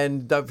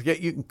 And don't forget,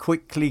 you can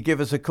quickly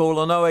give us a call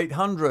on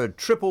 0800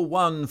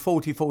 111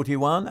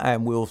 4041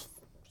 and we'll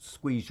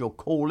squeeze your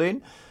call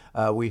in.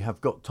 We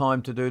have got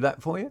time to do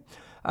that for you.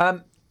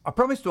 I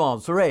promised to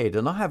answer Ed,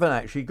 and I haven't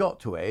actually got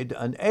to Ed.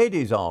 And Ed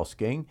is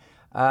asking,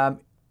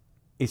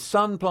 his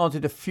son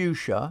planted a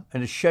fuchsia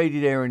in a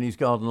shaded area in his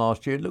garden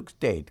last year. It looks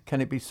dead.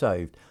 Can it be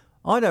saved?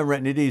 I don't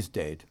reckon it is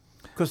dead.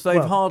 Because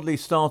they've hardly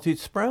started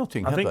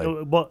sprouting, have they? I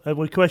think what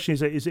the question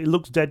is it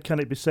looks dead, can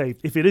it be saved?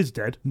 If it is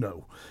dead,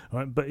 no.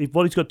 Right? But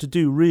what he's got to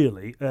do,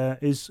 really,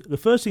 is the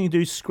first thing you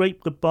do is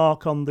scrape the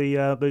bark on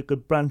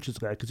the branches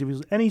there, because if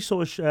there's any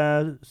sort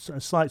of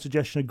slight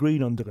suggestion of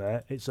green under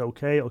there, it's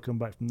okay, it'll come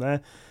back from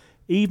there.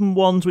 Even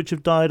ones which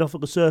have died off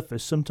at the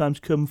surface sometimes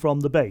come from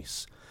the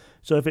base.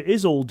 So if it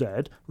is all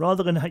dead,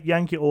 rather than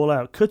yank it all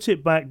out, cut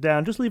it back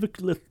down, just leave a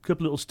couple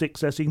of little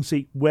sticks there so you can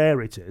see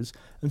where it is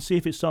and see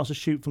if it starts to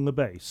shoot from the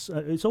base.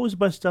 It's always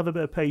best to have a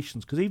bit of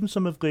patience, because even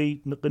some of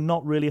the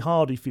not really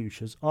hardy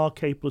fuchsias are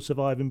capable of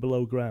surviving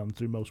below ground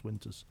through most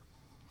winters.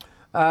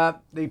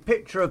 The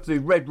picture of the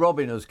red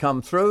robin has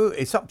come through.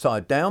 It's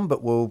upside down,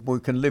 but we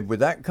can live with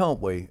that, can't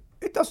we?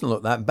 It doesn't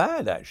look that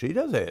bad, actually,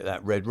 does it,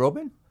 that red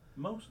robin?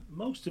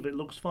 Most of it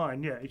looks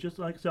fine, yeah. It's just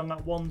like it's on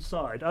that one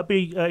side. I'd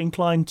be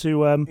inclined to...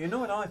 you know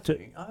what I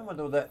think? I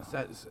wonder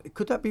that's...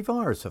 Could that be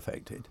virus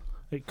affected?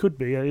 It could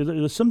be.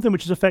 There's something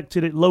which has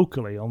affected it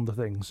locally on the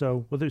thing.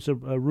 So whether it's a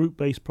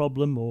root-based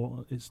problem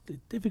or... It's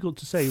difficult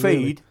to say, Feed.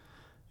 Really.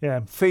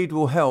 Yeah. Feed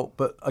will help,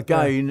 but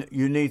again,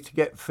 you need to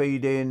get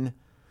feed in...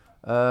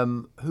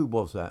 who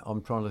was that?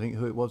 I'm trying to think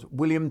who it was.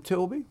 William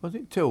Tilby? Was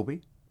it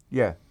Tilby?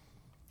 Yeah.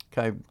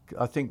 Okay,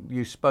 I think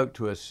you spoke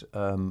to us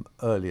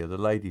earlier. The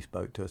lady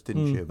spoke to us,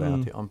 didn't she,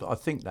 about it? I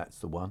think that's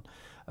the one.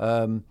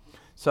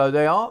 So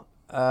they are.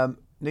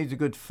 Needs a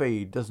good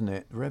feed, doesn't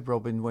it? Red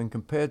robin, when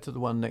compared to the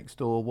one next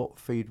door, what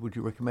feed would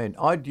you recommend?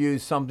 I'd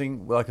use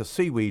something like a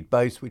seaweed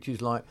base, which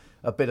is like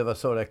a bit of a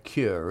sort of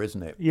cure,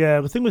 isn't it? Yeah,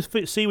 the thing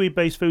with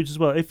seaweed-based foods as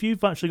well, if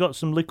you've actually got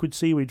some liquid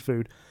seaweed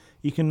food,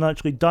 you can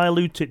actually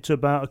dilute it to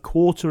about a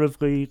quarter of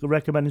the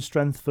recommended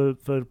strength for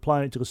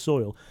applying it to the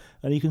soil,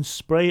 and you can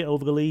spray it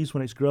over the leaves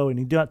when it's growing.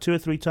 You do that 2 or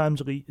 3 times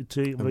a year.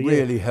 It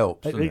really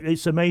helps, doesn't it?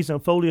 It's amazing.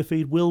 Foliar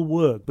feed will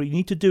work, but you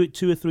need to do it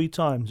 2 or 3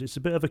 times. It's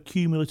a bit of a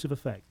cumulative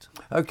effect.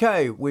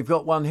 OK, we've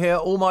got one here.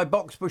 All my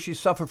box bushes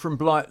suffered from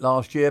blight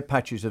last year,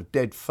 patches of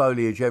dead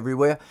foliage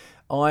everywhere.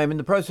 I am in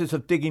the process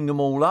of digging them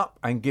all up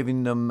and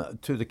giving them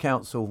to the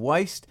council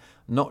waste,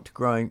 not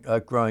growing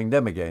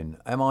them again.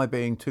 Am I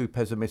being too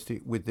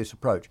pessimistic with this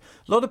approach?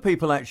 A lot of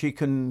people actually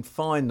can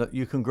find that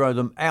you can grow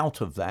them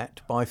out of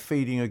that by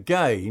feeding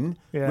again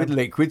with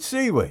liquid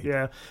seaweed.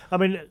 Yeah, I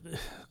mean,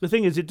 the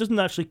thing is, it doesn't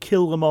actually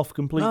kill them off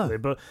completely,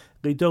 but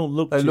they don't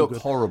look They too look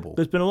good. horrible.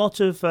 There's been a lot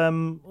of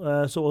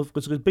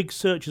there's big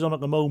searches on at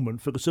the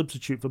moment for the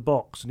substitute for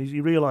box, and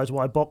you realise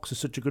why box is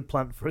such a good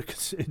plant for it,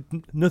 because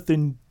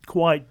nothing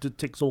quite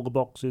ticks all the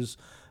boxes.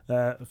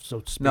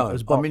 So to speak, No,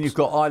 as box. I mean, you've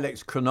got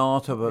Ilex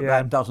crenata, but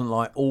that doesn't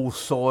like all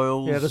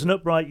soils. Yeah, there's an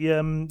upright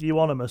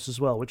euonymus as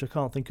well, which I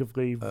can't think of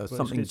the...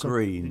 something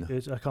green.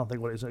 I can't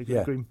think what it is, like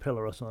a green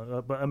pillar or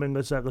something. But I mean,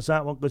 there's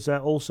that one. There's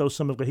also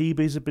some of the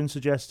Hebes have been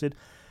suggested.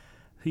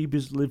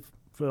 Hebes live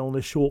for only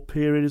a short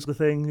period is the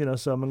thing, you know.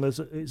 So I mean,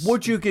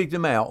 would you gig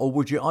them out, or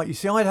would you? You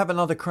see, I'd have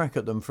another crack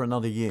at them for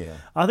another year.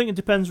 I think it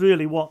depends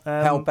really what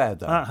how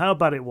bad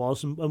it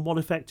was and what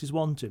effect is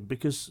wanting.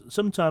 Because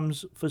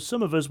sometimes for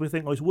some of us we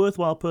think, it's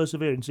worthwhile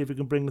persevering, see if we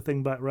can bring the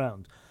thing back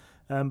round.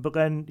 But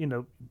then, you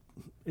know,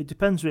 it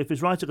depends if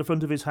it's right at the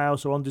front of his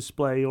house or on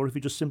display, or if he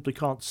just simply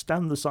can't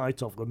stand the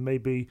sight of them.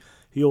 Maybe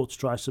he ought to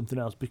try something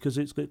else, because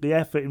it's the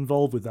effort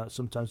involved with that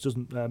sometimes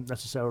doesn't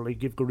necessarily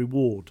give the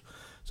reward.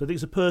 So I think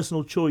it's a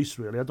personal choice,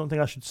 really. I don't think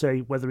I should say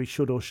whether he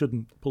should or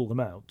shouldn't pull them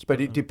out.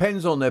 But it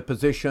depends on their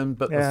position.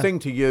 But the thing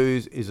to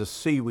use is a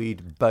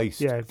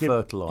seaweed-based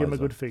fertiliser. Give them a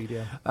good feed,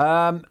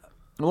 yeah.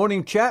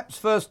 Morning, chaps.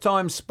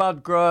 First-time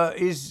spud grower.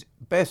 Is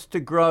best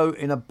to grow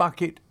in a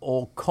bucket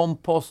or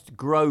compost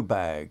grow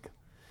bag?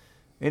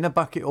 In a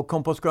bucket or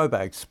compost grow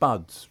bag,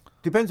 spuds.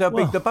 Depends how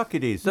big the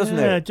bucket is, doesn't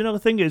it? Yeah, do you know the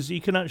thing is, you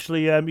can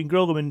actually you can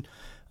grow them in...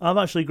 I've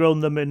actually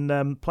grown them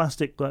in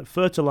plastic like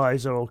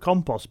fertiliser or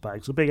compost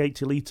bags, the big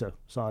 80-litre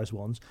size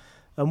ones.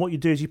 And what you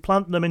do is you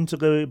plant them into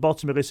the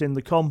bottom of this in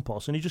the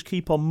compost, and you just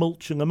keep on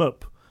mulching them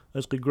up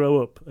as they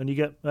grow up. And you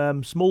get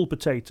small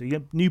potato, you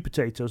get new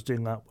potatoes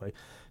doing that way.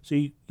 So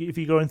if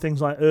you're growing things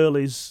like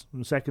earlies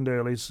and second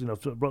earlies, you know,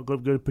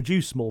 going to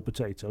produce small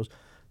potatoes,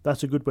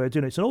 that's a good way of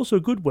doing it. It's also a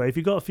good way, if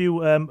you've got a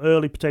few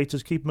early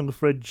potatoes, keep them in the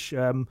fridge...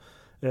 and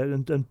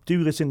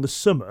do this in the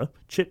summer,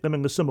 chip them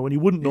in the summer when you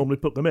wouldn't normally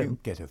put them in. You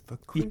get it for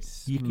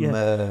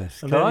Christmas,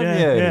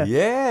 can't you?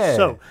 Yeah.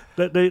 So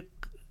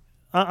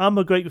I'm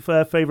a great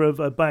favourite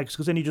of bags,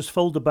 because then you just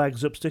fold the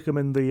bags up, stick them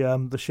in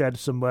the shed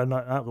somewhere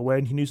out of the way,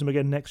 and you can use them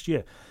again next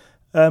year.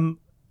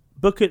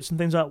 Buckets and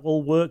things like that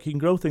will work. You can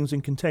grow things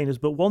in containers,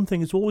 but one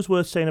thing is always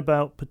worth saying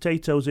about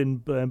potatoes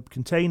in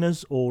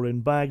containers or in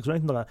bags or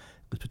anything like that,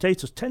 the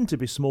potatoes tend to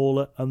be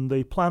smaller, and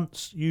the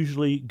plants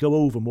usually go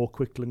over more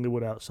quickly than they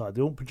would outside.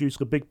 They won't produce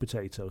the big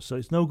potatoes, so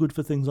it's no good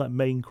for things like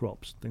main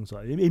crops, things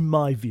like that, in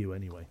my view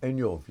anyway. In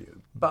your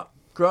view. But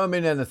grow them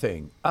in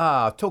anything.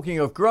 Talking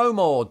of grow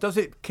more, does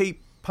it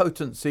keep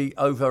potency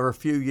over a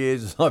few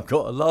years? I've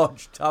got a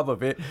large tub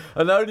of it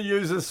and only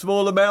use a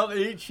small amount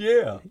each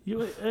year.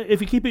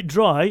 If you keep it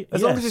dry...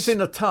 As long as it's in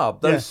a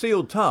tub, those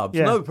sealed tubs,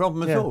 no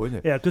problem at all, is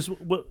it? Yeah, because...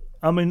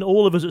 I mean,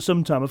 all of us at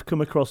some time have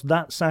come across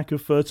that sack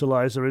of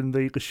fertiliser in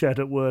the shed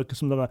at work or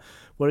something like that,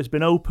 where it's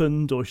been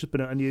opened or it's just been,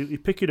 and you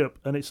pick it up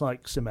and it's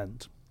like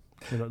cement.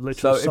 You know, literally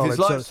so solid. If it's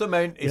like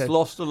cement, it's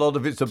lost a lot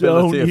of its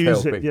ability of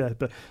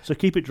helping. So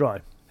keep it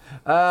dry.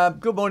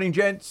 Good morning,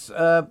 gents.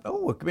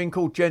 We're being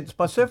called gents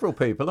by several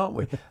people, aren't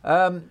we?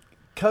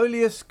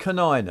 Coleus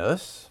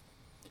caninus,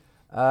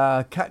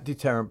 cat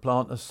deterrent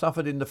plant, has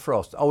suffered in the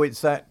frost. Oh,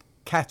 it's that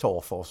cat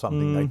off or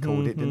something they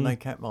called it, didn't they? I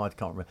can't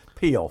remember.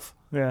 Pea off.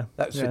 Yeah,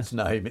 that's its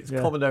name. Its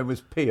common name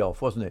was pea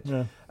off, wasn't it?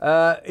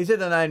 Yeah. Is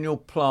it an annual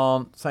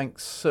plant?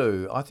 Thanks,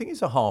 Sue. I think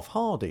it's a half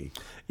hardy.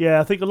 Yeah,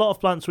 I think a lot of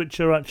plants which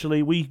are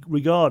actually we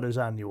regard as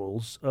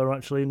annuals are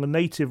actually in the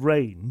native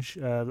range,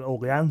 or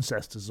the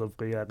ancestors of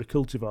the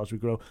cultivars we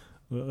grow.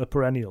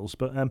 Perennials,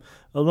 but an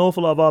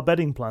awful lot of our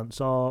bedding plants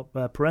are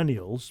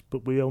perennials,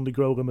 but we only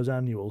grow them as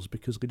annuals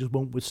because they just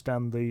won't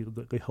withstand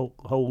the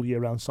whole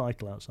year-round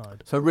cycle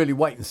outside. So really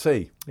wait and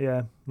see.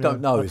 Yeah. Don't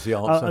know is the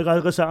answer.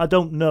 Like I said, I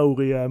don't know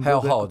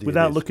how hard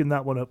without looking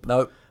that one up.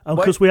 No. And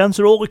because we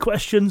answer all the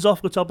questions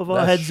off the top of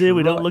our heads here,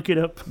 we don't look it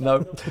up.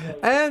 No.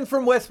 Anne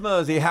from West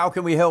Mersey, how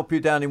can we help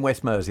you down in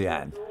West Mersey,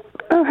 Anne?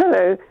 Oh,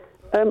 hello.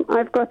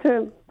 I've got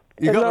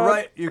you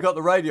got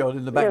the radio on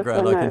in the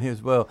background. Yes, I can hear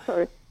as well.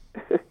 Sorry.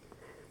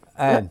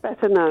 Anne. That's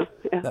better now.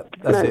 Yeah.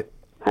 That's it.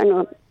 Hang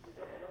on.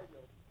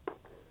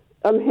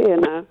 I'm here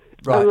now.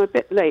 Right. I'm a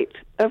bit late.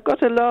 I've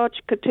got a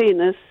large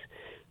Catinus,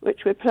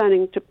 which we're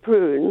planning to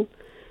prune.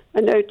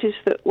 I noticed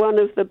that one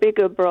of the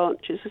bigger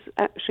branches is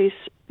actually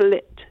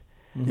split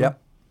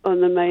on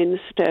the main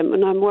stem,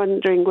 and I'm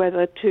wondering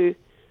whether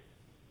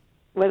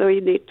we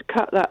need to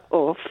cut that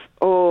off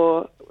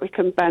or we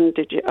can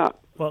bandage it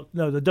up. Well,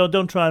 no,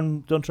 don't try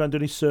and do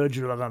any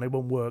surgery like that. It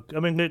won't work. I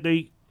mean,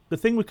 the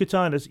thing with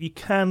Catinus, you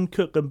can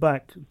cut them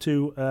back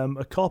to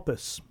a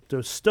coppice, to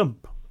a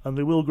stump, and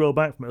they will grow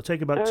back from it. It'll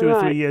take about 2 or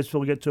 3 years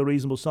before we get to a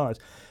reasonable size.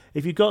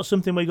 If you've got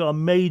something where you've got a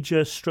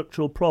major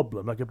structural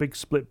problem, like a big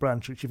split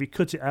branch, which if you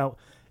cut it out,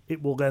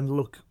 it will then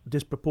look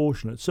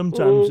disproportionate.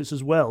 Sometimes it's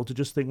as well to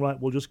just think, right,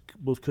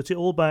 we'll cut it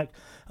all back.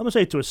 I'm going to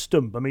say to a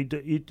stump. I mean,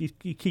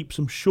 you keep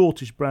some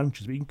shortish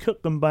branches, but you can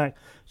cut them back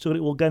so that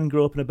it will then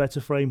grow up in a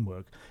better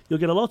framework. You'll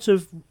get a lot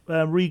of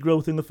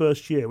regrowth in the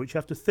first year, which you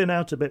have to thin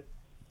out a bit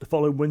the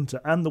following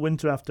winter and the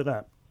winter after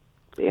that.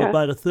 Yeah. But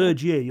by the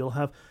third year, you'll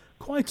have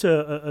quite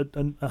a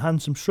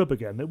handsome shrub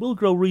again. It will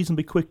grow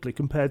reasonably quickly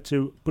compared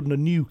to putting a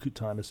new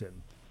Catinus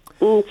in.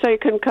 So you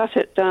can cut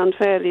it down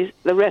fairly,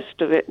 the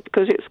rest of it,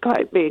 because it's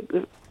quite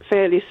big,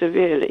 fairly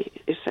severely,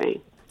 you're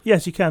saying?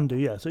 Yes, you can do,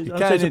 yes.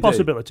 It's a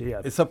possibility,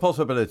 yeah. It's a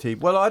possibility.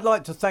 Well, I'd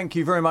like to thank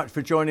you very much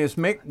for joining us,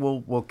 Mick.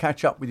 We'll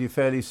catch up with you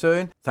fairly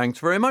soon. Thanks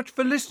very much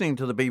for listening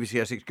to the BBC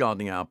Essex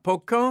Gardening Hour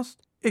podcast.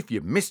 If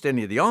you missed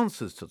any of the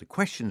answers to the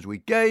questions we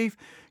gave,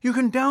 you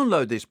can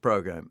download this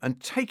programme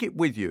and take it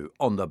with you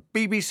on the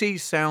BBC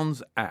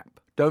Sounds app.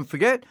 Don't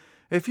forget,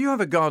 if you have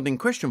a gardening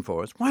question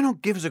for us, why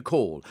not give us a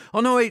call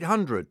on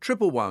 0800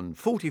 111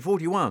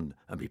 4041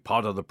 and be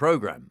part of the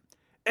programme.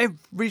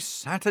 Every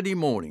Saturday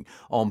morning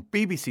on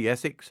BBC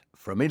Essex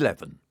from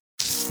 11.